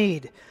time of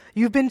need.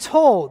 You've been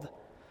told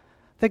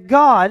that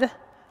God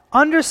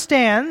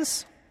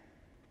understands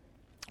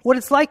what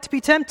it's like to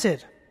be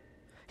tempted.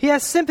 He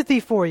has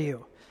sympathy for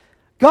you.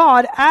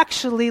 God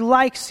actually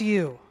likes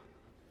you.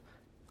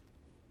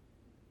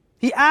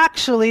 He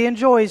actually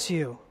enjoys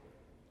you.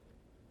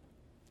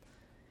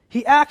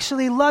 He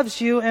actually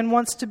loves you and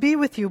wants to be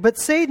with you. But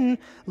Satan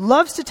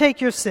loves to take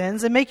your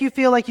sins and make you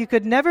feel like you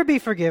could never be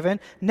forgiven,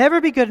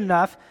 never be good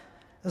enough.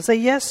 They'll say,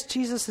 yes,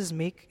 Jesus is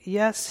meek.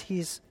 Yes,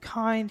 He's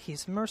kind.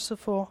 He's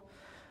merciful.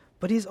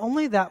 But He's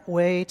only that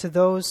way to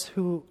those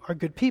who are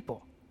good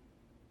people.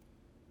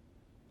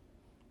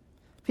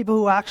 People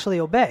who actually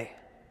obey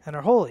and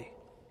are holy.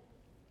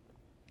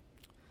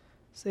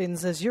 Satan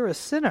says, you're a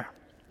sinner.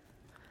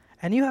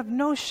 And you have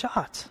no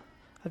shot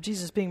of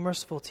Jesus being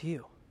merciful to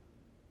you.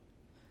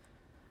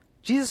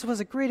 Jesus was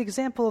a great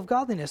example of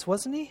godliness,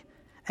 wasn't He?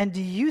 And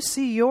do you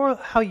see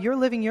how you're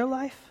living your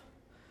life?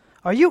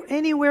 Are you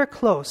anywhere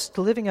close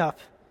to living up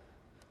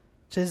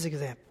to His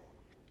example?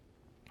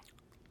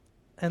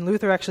 And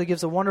Luther actually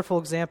gives a wonderful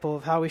example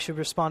of how we should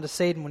respond to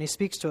Satan when he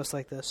speaks to us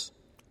like this.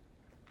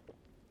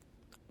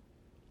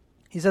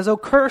 He says, "O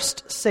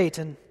cursed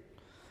Satan,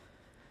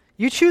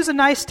 you choose a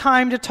nice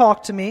time to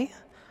talk to me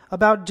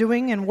about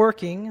doing and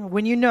working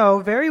when you know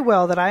very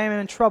well that I am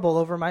in trouble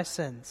over my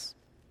sins.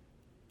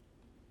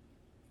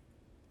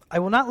 I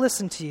will not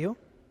listen to you.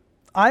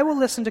 I will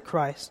listen to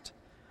Christ,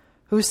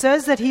 who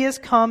says that He has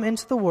come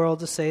into the world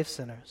to save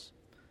sinners.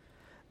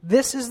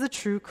 This is the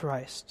true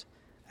Christ,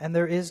 and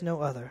there is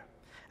no other."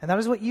 And that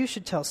is what you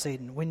should tell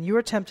Satan when you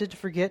are tempted to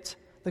forget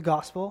the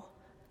gospel,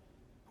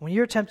 when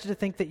you're tempted to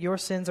think that your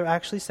sins are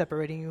actually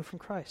separating you from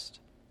Christ.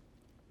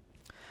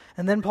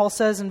 And then Paul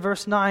says in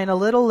verse 9, a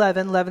little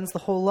leaven leavens the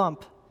whole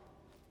lump.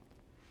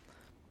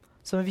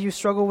 Some of you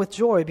struggle with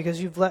joy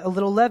because you've let a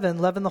little leaven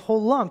leaven the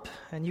whole lump,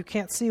 and you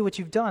can't see what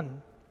you've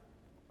done.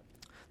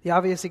 The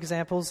obvious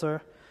examples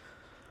are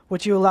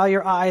what you allow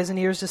your eyes and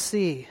ears to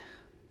see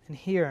and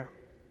hear.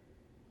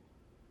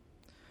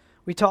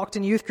 We talked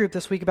in youth group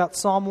this week about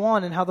Psalm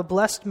 1 and how the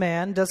blessed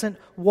man doesn't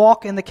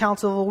walk in the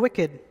counsel of the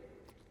wicked.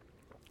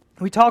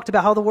 We talked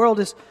about how the world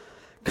is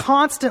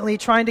constantly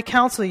trying to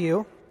counsel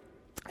you,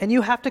 and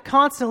you have to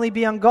constantly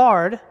be on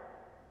guard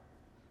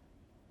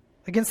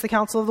against the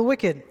counsel of the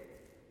wicked.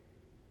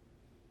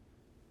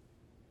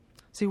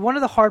 See, one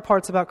of the hard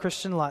parts about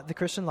the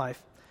Christian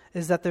life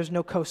is that there's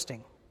no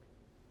coasting.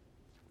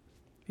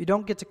 You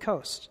don't get to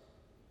coast.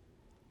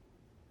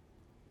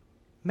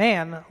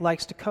 Man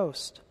likes to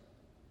coast.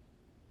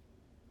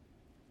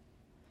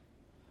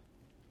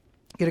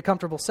 Get a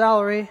comfortable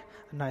salary,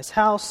 a nice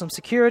house, some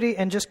security,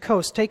 and just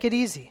coast. Take it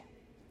easy.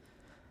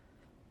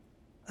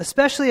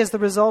 Especially as the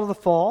result of the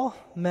fall,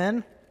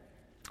 men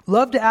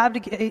love to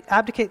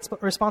abdicate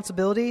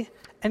responsibility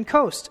and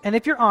coast. And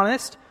if you're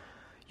honest,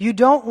 you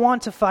don't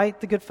want to fight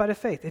the good fight of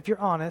faith. If you're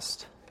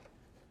honest,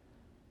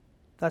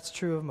 that's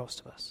true of most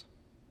of us.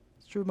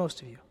 It's true of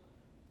most of you.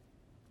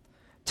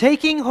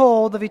 Taking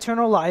hold of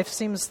eternal life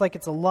seems like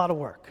it's a lot of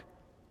work.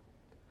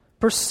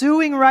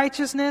 Pursuing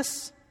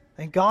righteousness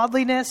and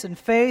godliness and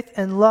faith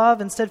and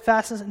love and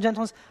steadfastness and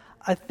gentleness,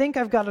 I think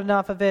I've got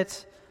enough of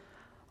it.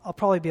 I'll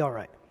probably be all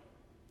right.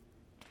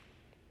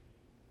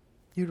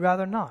 You'd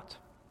rather not.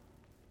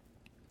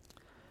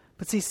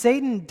 But see,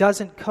 Satan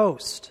doesn't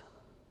coast.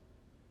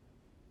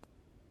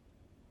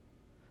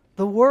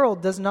 The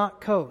world does not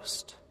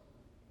coast.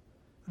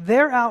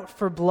 They're out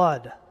for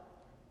blood.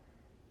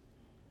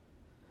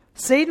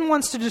 Satan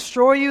wants to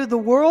destroy you. The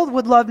world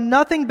would love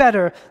nothing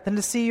better than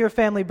to see your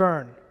family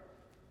burn.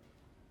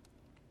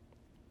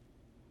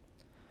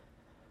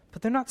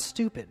 But they're not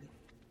stupid.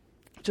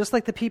 Just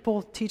like the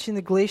people teaching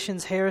the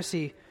Galatians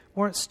heresy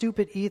weren't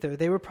stupid either.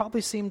 They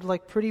probably seemed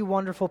like pretty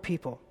wonderful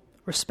people,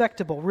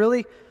 respectable,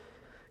 really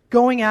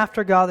going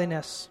after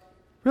godliness,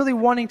 really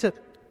wanting to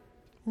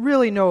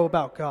really know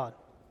about God.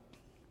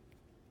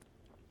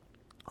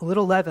 A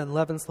little leaven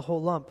leavens the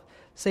whole lump.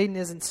 Satan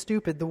isn't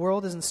stupid. The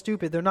world isn't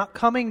stupid. They're not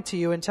coming to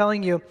you and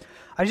telling you,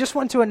 I just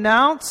want to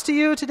announce to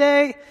you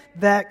today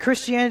that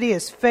Christianity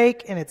is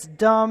fake and it's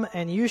dumb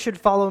and you should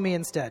follow me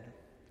instead.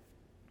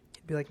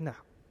 You'd be like, no,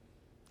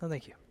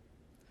 thank you.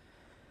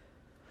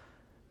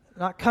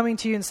 Not coming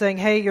to you and saying,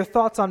 hey, your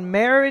thoughts on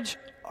marriage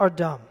are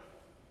dumb.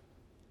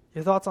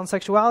 Your thoughts on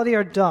sexuality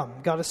are dumb.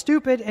 God is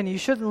stupid and you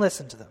shouldn't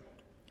listen to them.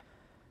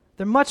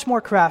 They're much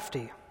more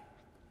crafty.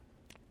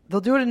 They'll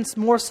do it in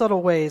more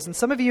subtle ways. And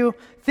some of you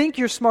think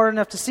you're smart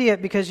enough to see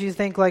it because you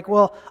think like,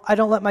 well, I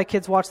don't let my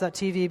kids watch that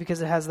TV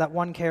because it has that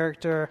one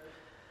character,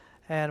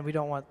 and we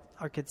don't want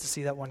our kids to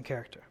see that one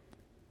character.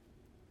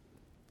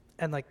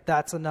 And like,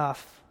 that's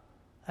enough.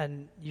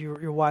 And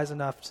you're wise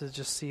enough to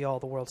just see all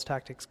the world's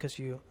tactics because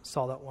you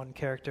saw that one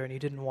character and you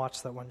didn't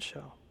watch that one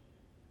show.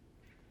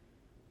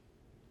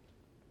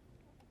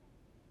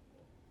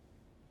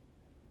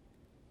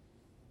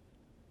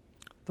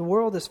 The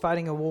world is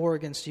fighting a war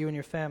against you and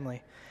your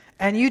family.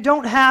 And you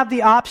don't have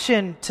the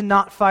option to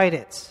not fight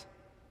it. That's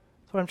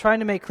what I'm trying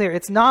to make clear.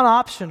 It's not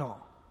optional.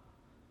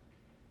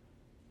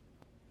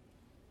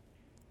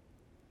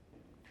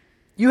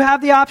 You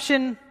have the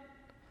option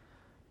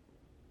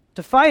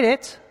to fight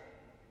it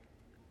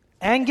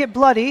and get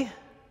bloody.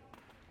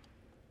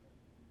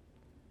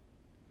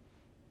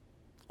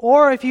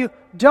 Or if you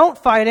don't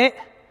fight it,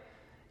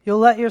 you'll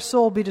let your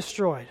soul be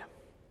destroyed.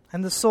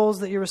 And the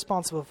souls that you're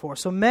responsible for.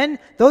 So men,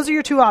 those are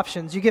your two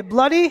options. You get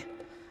bloody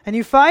and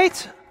you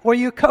fight, or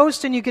you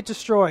coast and you get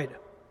destroyed.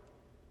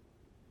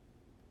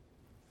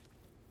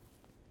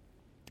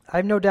 I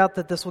have no doubt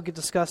that this will get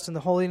discussed in the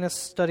holiness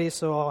study,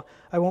 so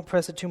I won't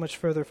press it too much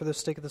further for the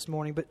sake of this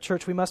morning. But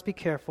church, we must be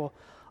careful.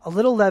 A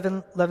little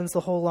leaven leavens the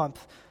whole lump.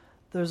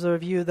 Those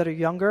of you that are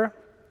younger,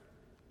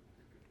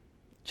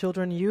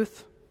 children,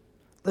 youth,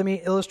 let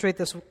me illustrate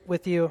this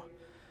with you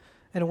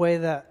in a way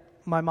that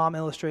my mom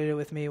illustrated it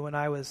with me when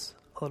I was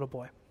a little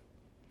boy.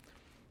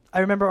 I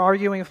remember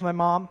arguing with my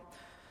mom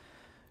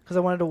because I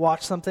wanted to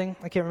watch something.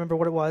 I can't remember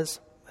what it was.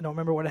 I don't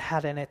remember what it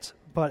had in it.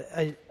 But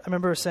I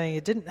remember saying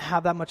it didn't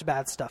have that much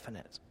bad stuff in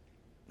it.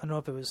 I don't know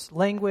if it was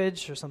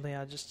language or something.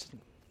 It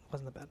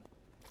wasn't that bad.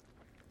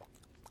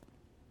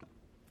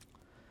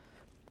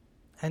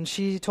 And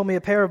she told me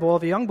a parable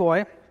of a young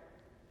boy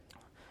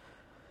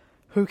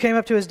who came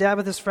up to his dad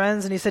with his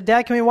friends and he said,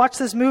 "Dad, can we watch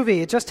this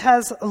movie? It just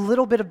has a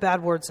little bit of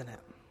bad words in it."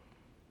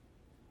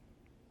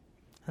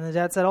 And the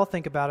dad said, "I'll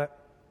think about it."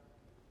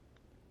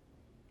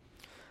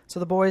 So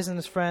the boy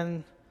and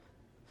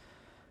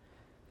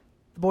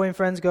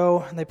friends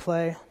go and they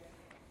play.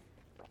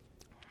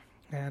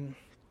 And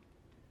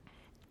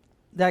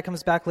Dad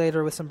comes back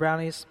later with some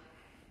brownies.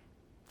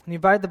 And he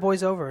invited the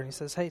boys over and he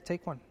says, "Hey,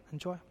 take one,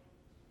 enjoy."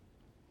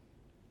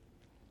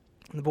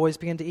 And the boys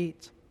begin to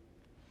eat.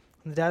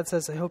 And the dad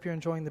says, "I hope you're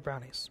enjoying the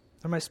brownies.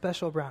 They're my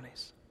special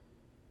brownies."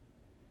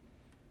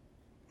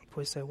 The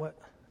boys say, "What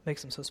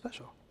makes them so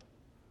special?"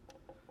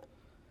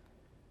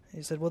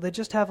 He said, "Well, they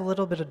just have a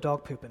little bit of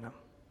dog poop in them.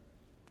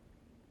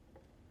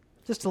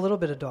 Just a little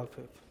bit of dog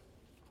poop."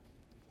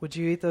 Would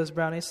you eat those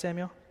brownies,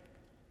 Samuel?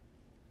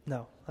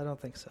 No, I don't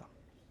think so.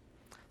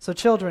 So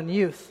children,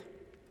 youth,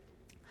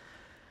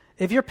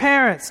 if your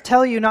parents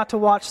tell you not to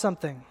watch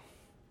something,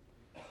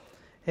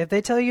 if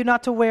they tell you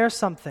not to wear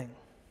something,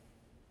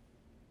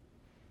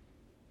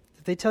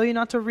 if they tell you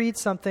not to read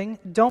something,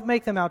 don't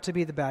make them out to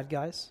be the bad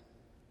guys.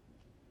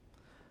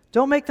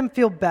 Don't make them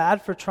feel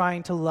bad for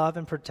trying to love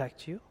and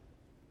protect you.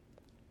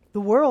 The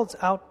world's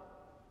out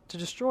to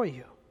destroy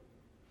you.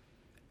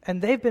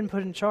 And they've been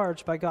put in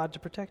charge by God to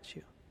protect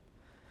you.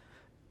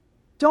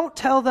 Don't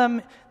tell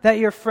them that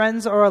your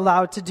friends are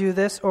allowed to do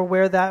this or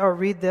wear that or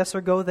read this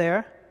or go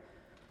there.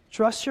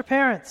 Trust your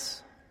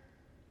parents.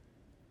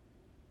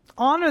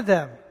 Honor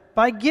them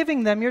by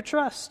giving them your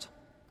trust.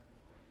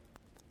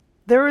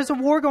 There is a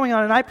war going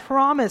on, and I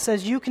promise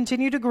as you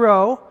continue to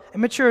grow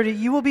in maturity,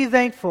 you will be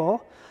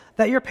thankful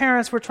that your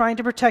parents were trying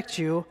to protect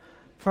you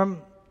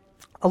from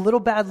a little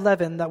bad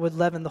leaven that would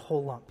leaven the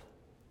whole lump.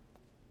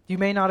 You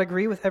may not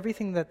agree with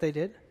everything that they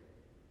did,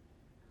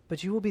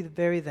 but you will be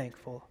very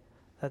thankful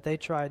that they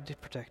tried to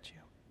protect you.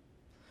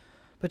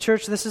 But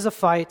church, this is a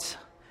fight.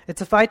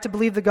 It's a fight to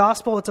believe the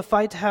gospel. It's a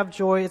fight to have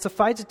joy. It's a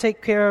fight to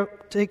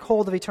take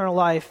hold of eternal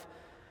life.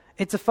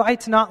 It's a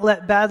fight to not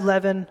let bad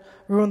leaven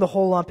ruin the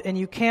whole lump, and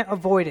you can't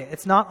avoid it.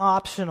 It's not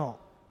optional.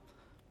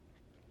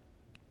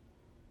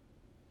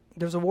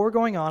 There's a war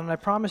going on, and I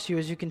promise you,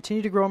 as you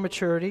continue to grow in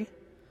maturity,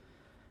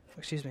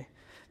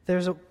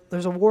 there's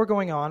a war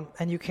going on,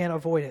 and you can't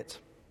avoid it.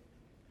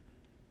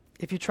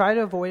 If you try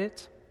to avoid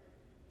it,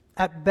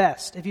 at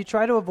best,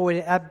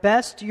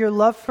 your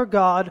love for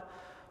God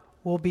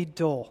will be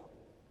dull.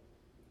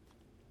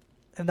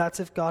 And that's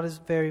if God is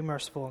very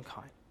merciful and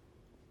kind.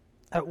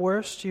 At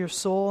worst, your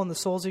soul and the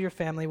souls of your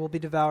family will be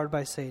devoured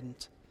by Satan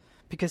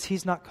because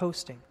he's not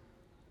coasting.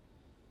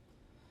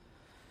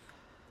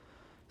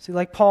 See,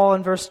 like Paul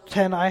in verse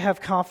 10, I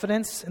have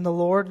confidence in the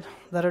Lord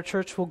that our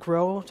church will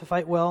grow to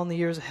fight well in the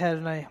years ahead,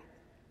 and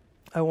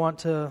I want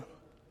to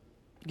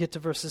get to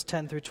verses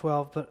 10 through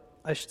 12, but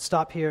I should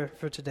stop here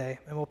for today,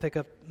 and we'll pick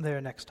up there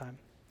next time.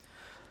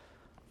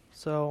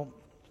 So,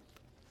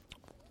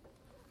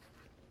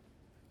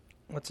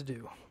 what to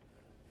do?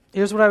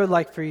 Here's what I would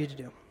like for you to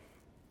do.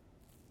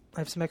 I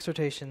have some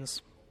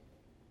exhortations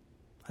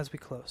as we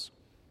close.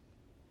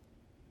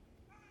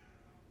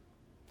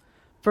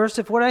 First,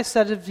 if what I've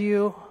said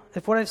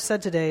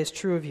today is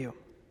true of you,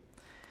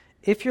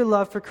 if your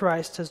love for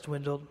Christ has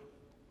dwindled,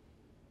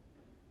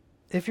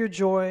 if your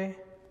joy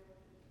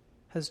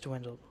has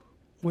dwindled,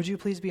 Would you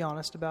please be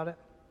honest about it?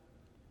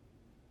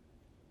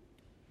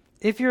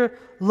 If your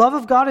love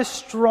of God is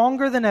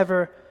stronger than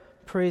ever,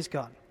 praise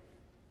God.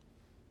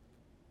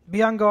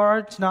 Be on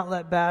guard to not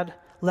let bad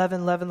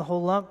leaven the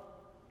whole lump.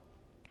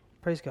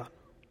 Praise God.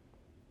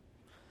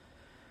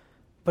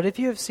 But if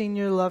you have seen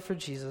your love for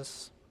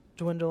Jesus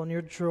dwindle and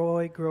your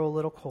joy grow a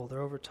little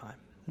colder over time,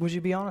 would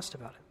you be honest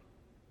about it?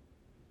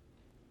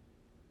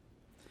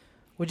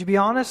 Would you be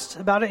honest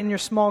about it in your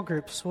small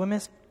groups?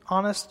 Women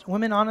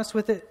honest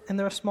with it in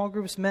their small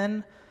groups,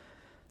 men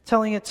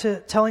telling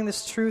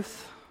this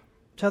truth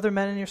to other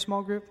men in your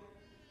small group?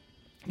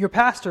 Your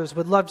pastors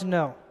would love to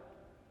know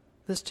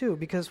this too,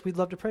 because we'd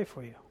love to pray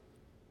for you.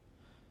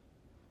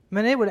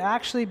 Men, it would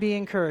actually be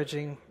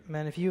encouraging,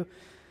 men, if you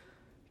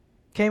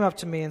came up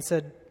to me and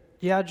said,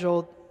 yeah,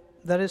 Joel,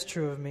 that is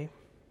true of me,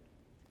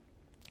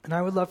 and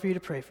I would love for you to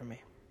pray for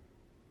me.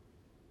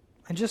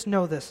 And just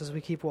know this as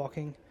we keep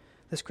walking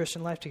this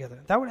Christian life together.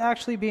 That would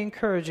actually be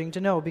encouraging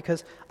to know,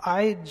 because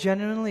I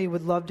genuinely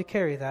would love to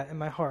carry that in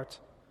my heart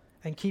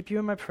and keep you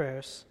in my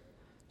prayers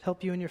to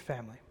help you and your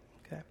family.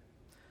 Okay?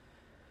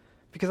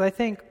 Because I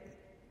think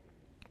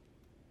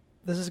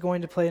this is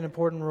going to play an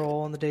important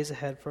role in the days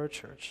ahead for our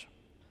church.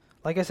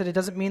 Like I said, it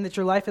doesn't mean that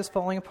your life is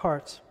falling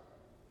apart.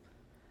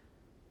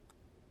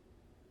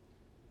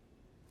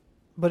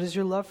 But is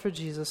your love for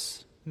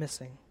Jesus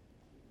missing?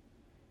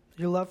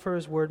 Your love for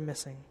His Word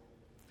missing?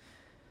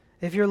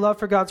 If your love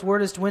for God's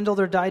Word has dwindled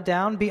or died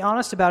down, be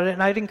honest about it.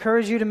 And I'd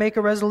encourage you to make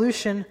a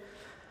resolution,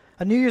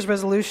 a New Year's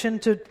resolution,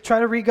 to try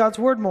to read God's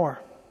Word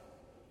more.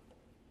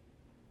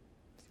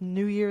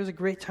 New Year is a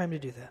great time to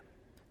do that.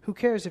 Who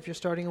cares if you're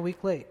starting a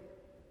week late?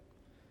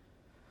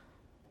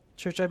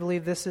 Church, I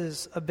believe this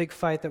is a big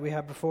fight that we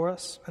have before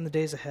us in the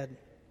days ahead.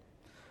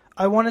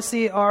 I want to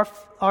see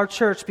our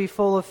church be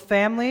full of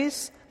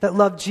families that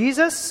love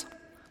Jesus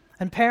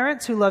and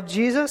parents who love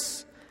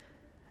Jesus,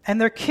 and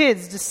their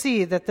kids to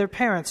see that their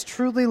parents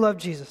truly love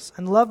Jesus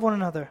and love one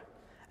another,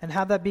 and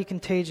have that be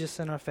contagious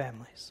in our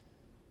families.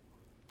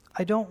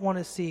 I don't want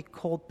to see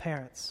cold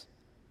parents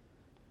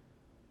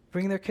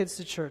bring their kids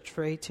to church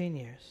for 18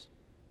 years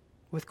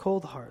with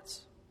cold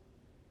hearts.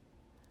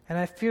 And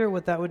I fear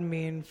what that would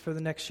mean for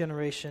the next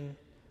generation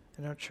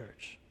in our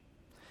church.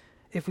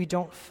 If we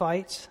don't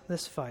fight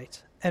this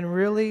fight and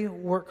really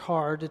work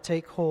hard to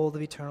take hold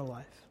of eternal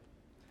life.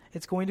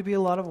 It's going to be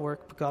a lot of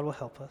work, but God will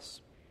help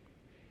us.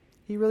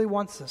 He really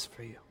wants this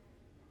for you.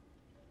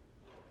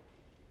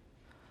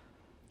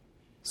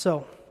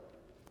 So,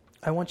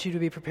 I want you to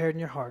be prepared in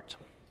your heart.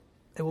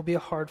 It will be a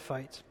hard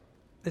fight.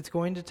 It's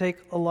going to take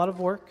a lot of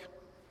work.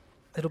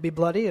 It'll be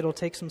bloody. It'll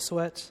take some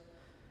sweat.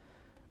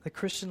 The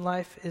Christian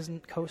life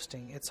isn't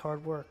coasting. It's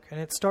hard work. And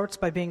it starts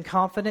by being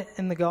confident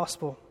in the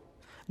gospel,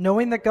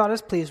 knowing that God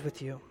is pleased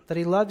with you, that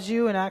He loves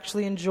you and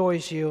actually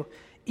enjoys you,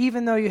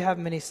 even though you have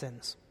many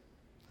sins.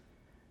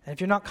 And if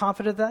you're not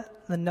confident of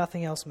that, then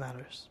nothing else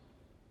matters.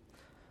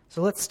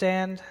 So let's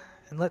stand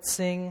and let's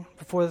sing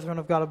before the throne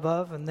of God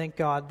above and thank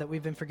God that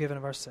we've been forgiven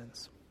of our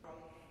sins.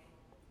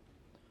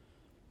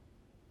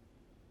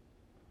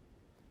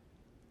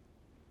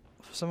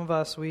 For some of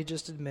us, we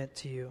just admit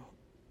to you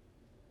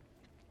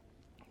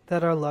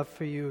that our love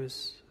for you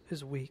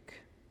is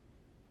weak,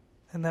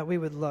 and that we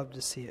would love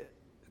to see it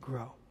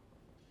grow.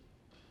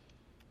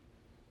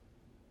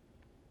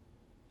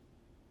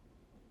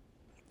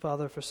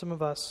 Father, for some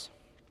of us,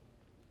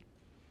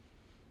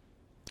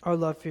 our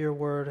love for your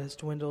word has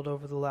dwindled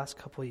over the last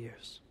couple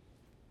years.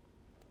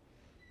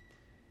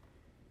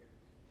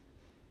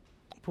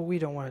 But we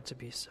don't want it to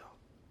be so.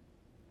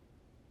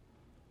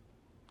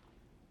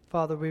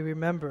 Father, we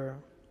remember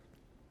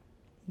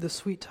the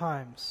sweet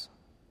times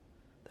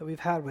that we've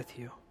had with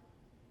you.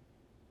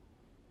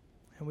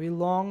 And we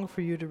long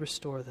for you to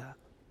restore that.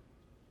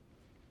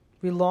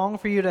 We long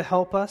for you to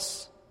help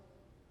us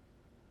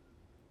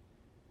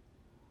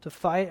to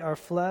fight our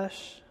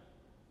flesh,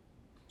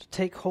 to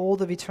take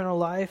hold of eternal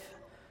life,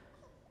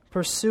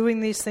 pursuing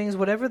these things,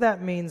 whatever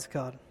that means,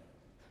 God.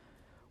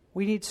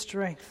 We need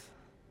strength.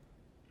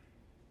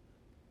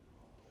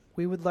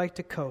 We would like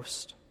to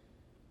coast.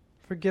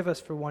 Forgive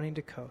us for wanting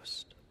to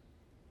coast.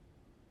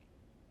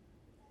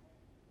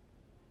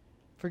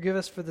 Forgive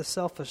us for the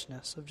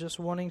selfishness of just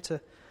wanting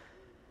to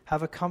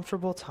have a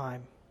comfortable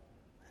time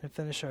and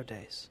finish our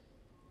days.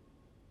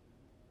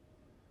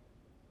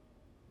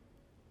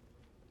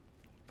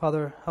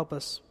 Father, help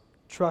us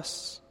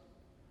trust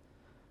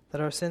that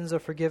our sins are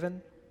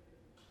forgiven.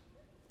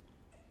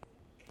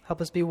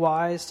 Help us be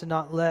wise to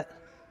not let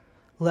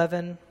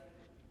leaven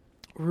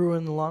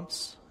ruin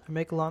lumps, or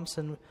make lumps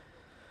and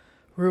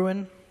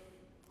ruin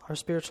our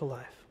spiritual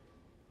life.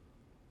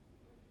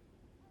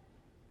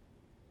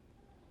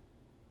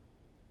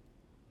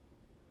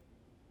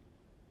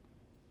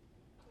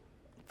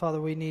 Father,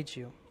 we need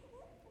you.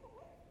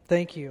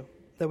 Thank you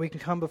that we can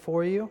come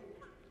before you.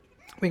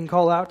 We can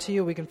call out to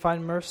you. We can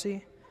find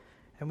mercy.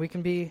 And we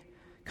can be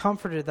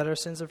comforted that our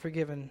sins are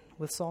forgiven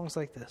with songs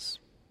like this.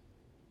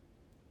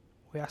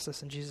 We ask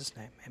this in Jesus'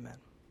 name. Amen.